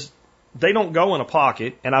 because they don't go in a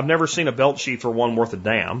pocket, and I've never seen a belt sheath for one worth a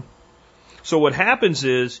damn. So what happens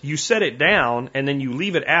is you set it down, and then you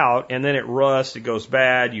leave it out, and then it rusts, it goes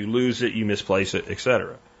bad, you lose it, you misplace it,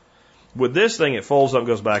 etc. With this thing, it folds up and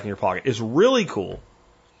goes back in your pocket. It's really cool.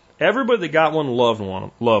 Everybody that got one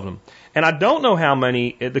loved them. And I don't know how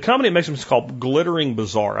many. The company that makes them is called Glittering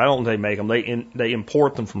Bazaar. I don't think they make them. They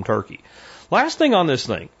import them from Turkey. Last thing on this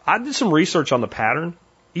thing, I did some research on the pattern.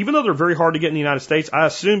 Even though they're very hard to get in the United States, I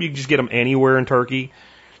assume you can just get them anywhere in Turkey.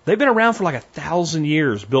 They've been around for like 1,000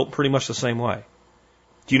 years, built pretty much the same way.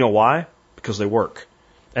 Do you know why? Because they work.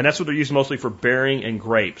 And that's what they're used mostly for berries and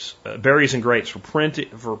grapes,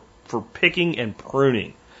 for picking and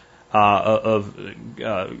pruning of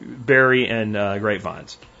berry and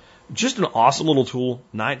grapevines. Just an awesome little tool,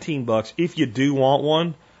 $19. If you do want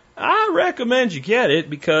one, I recommend you get it,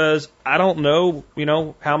 because I don't know,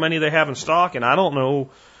 how many they have in stock, and I don't know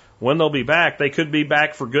when they'll be back. They could be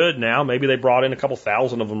back for good now. Maybe they brought in a couple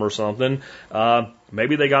thousand of them or something.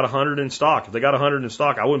 Maybe they got 100 in stock. If they got 100 in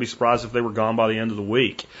stock, I wouldn't be surprised if they were gone by the end of the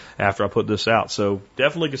week after I put this out. So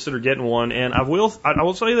definitely consider getting one. And I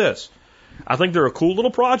will say this. I think they're a cool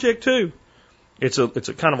little project too. It's a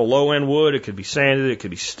kind of a low end wood. It could be sanded. It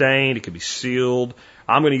could be stained. It could be sealed.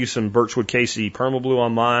 I'm going to use some Birchwood KC Permablue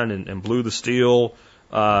on mine and blue the steel.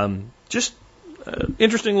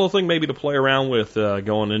 Interesting little thing maybe to play around with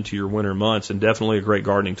going into your winter months, and definitely a great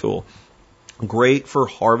gardening tool. Great for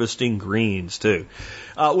harvesting greens too.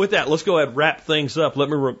 With that, let's go ahead and wrap things up.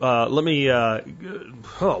 Oh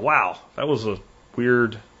wow, that was a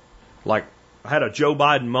weird, I had a Joe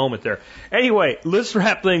Biden moment there. Anyway, let's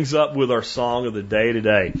wrap things up with our song of the day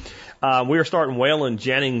today. We are starting Waylon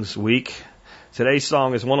Jennings week. Today's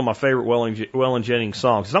song is one of my favorite Waylon Jennings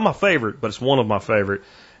songs. It's not my favorite, but it's one of my favorite.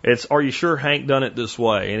 It's Are You Sure Hank Done It This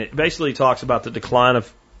Way? And it basically talks about the decline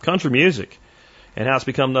of country music and how it's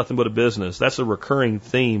become nothing but a business. That's a recurring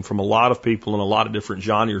theme from a lot of people in a lot of different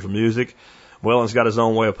genres of music. Waylon's got his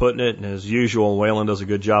own way of putting it, and as usual, Waylon does a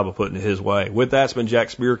good job of putting it his way. With that, it's been Jack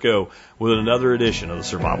Spirko with another edition of the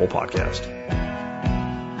Survival Podcast.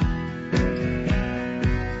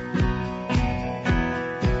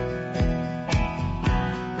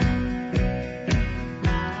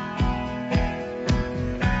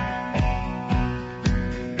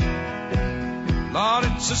 Lord,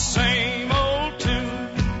 it's the same old tune,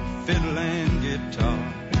 fiddle and guitar.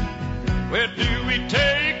 Where do we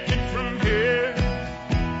take it from here?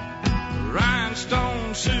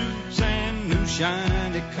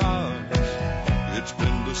 shiny cars. It's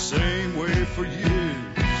been the same way for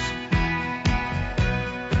years.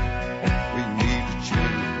 We need to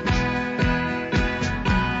change.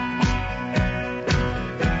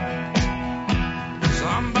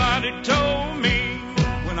 Somebody told me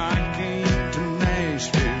when I came to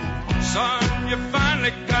Nashville, son, you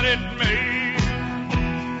finally got it made.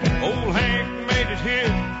 Old Hank made it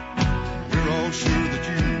here. We're all sure that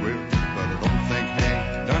you will, but I don't think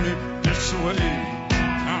Hank done it this way.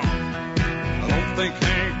 No, I don't think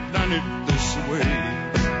Hank done it this way.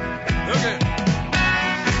 Look at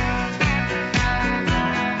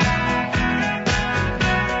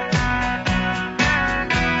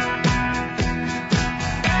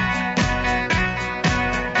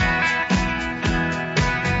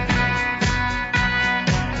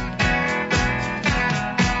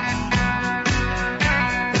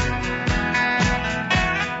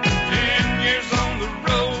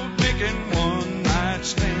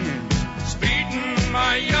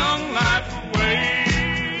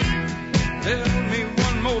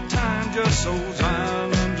so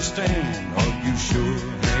I'll understand. Are you sure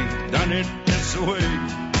Hank done it this way?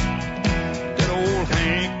 Did old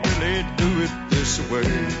Hank really do it this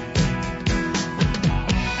way?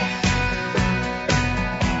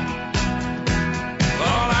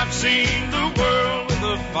 Well, I've seen the world with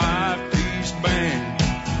a five-piece band,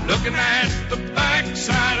 looking at the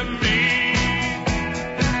backside of me,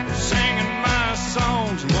 singing my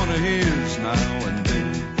songs, one of his now and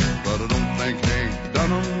then. But I don't think Hank done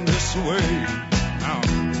them this way. No,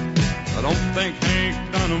 I don't think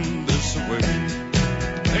Hank done them this way.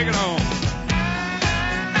 Take it on.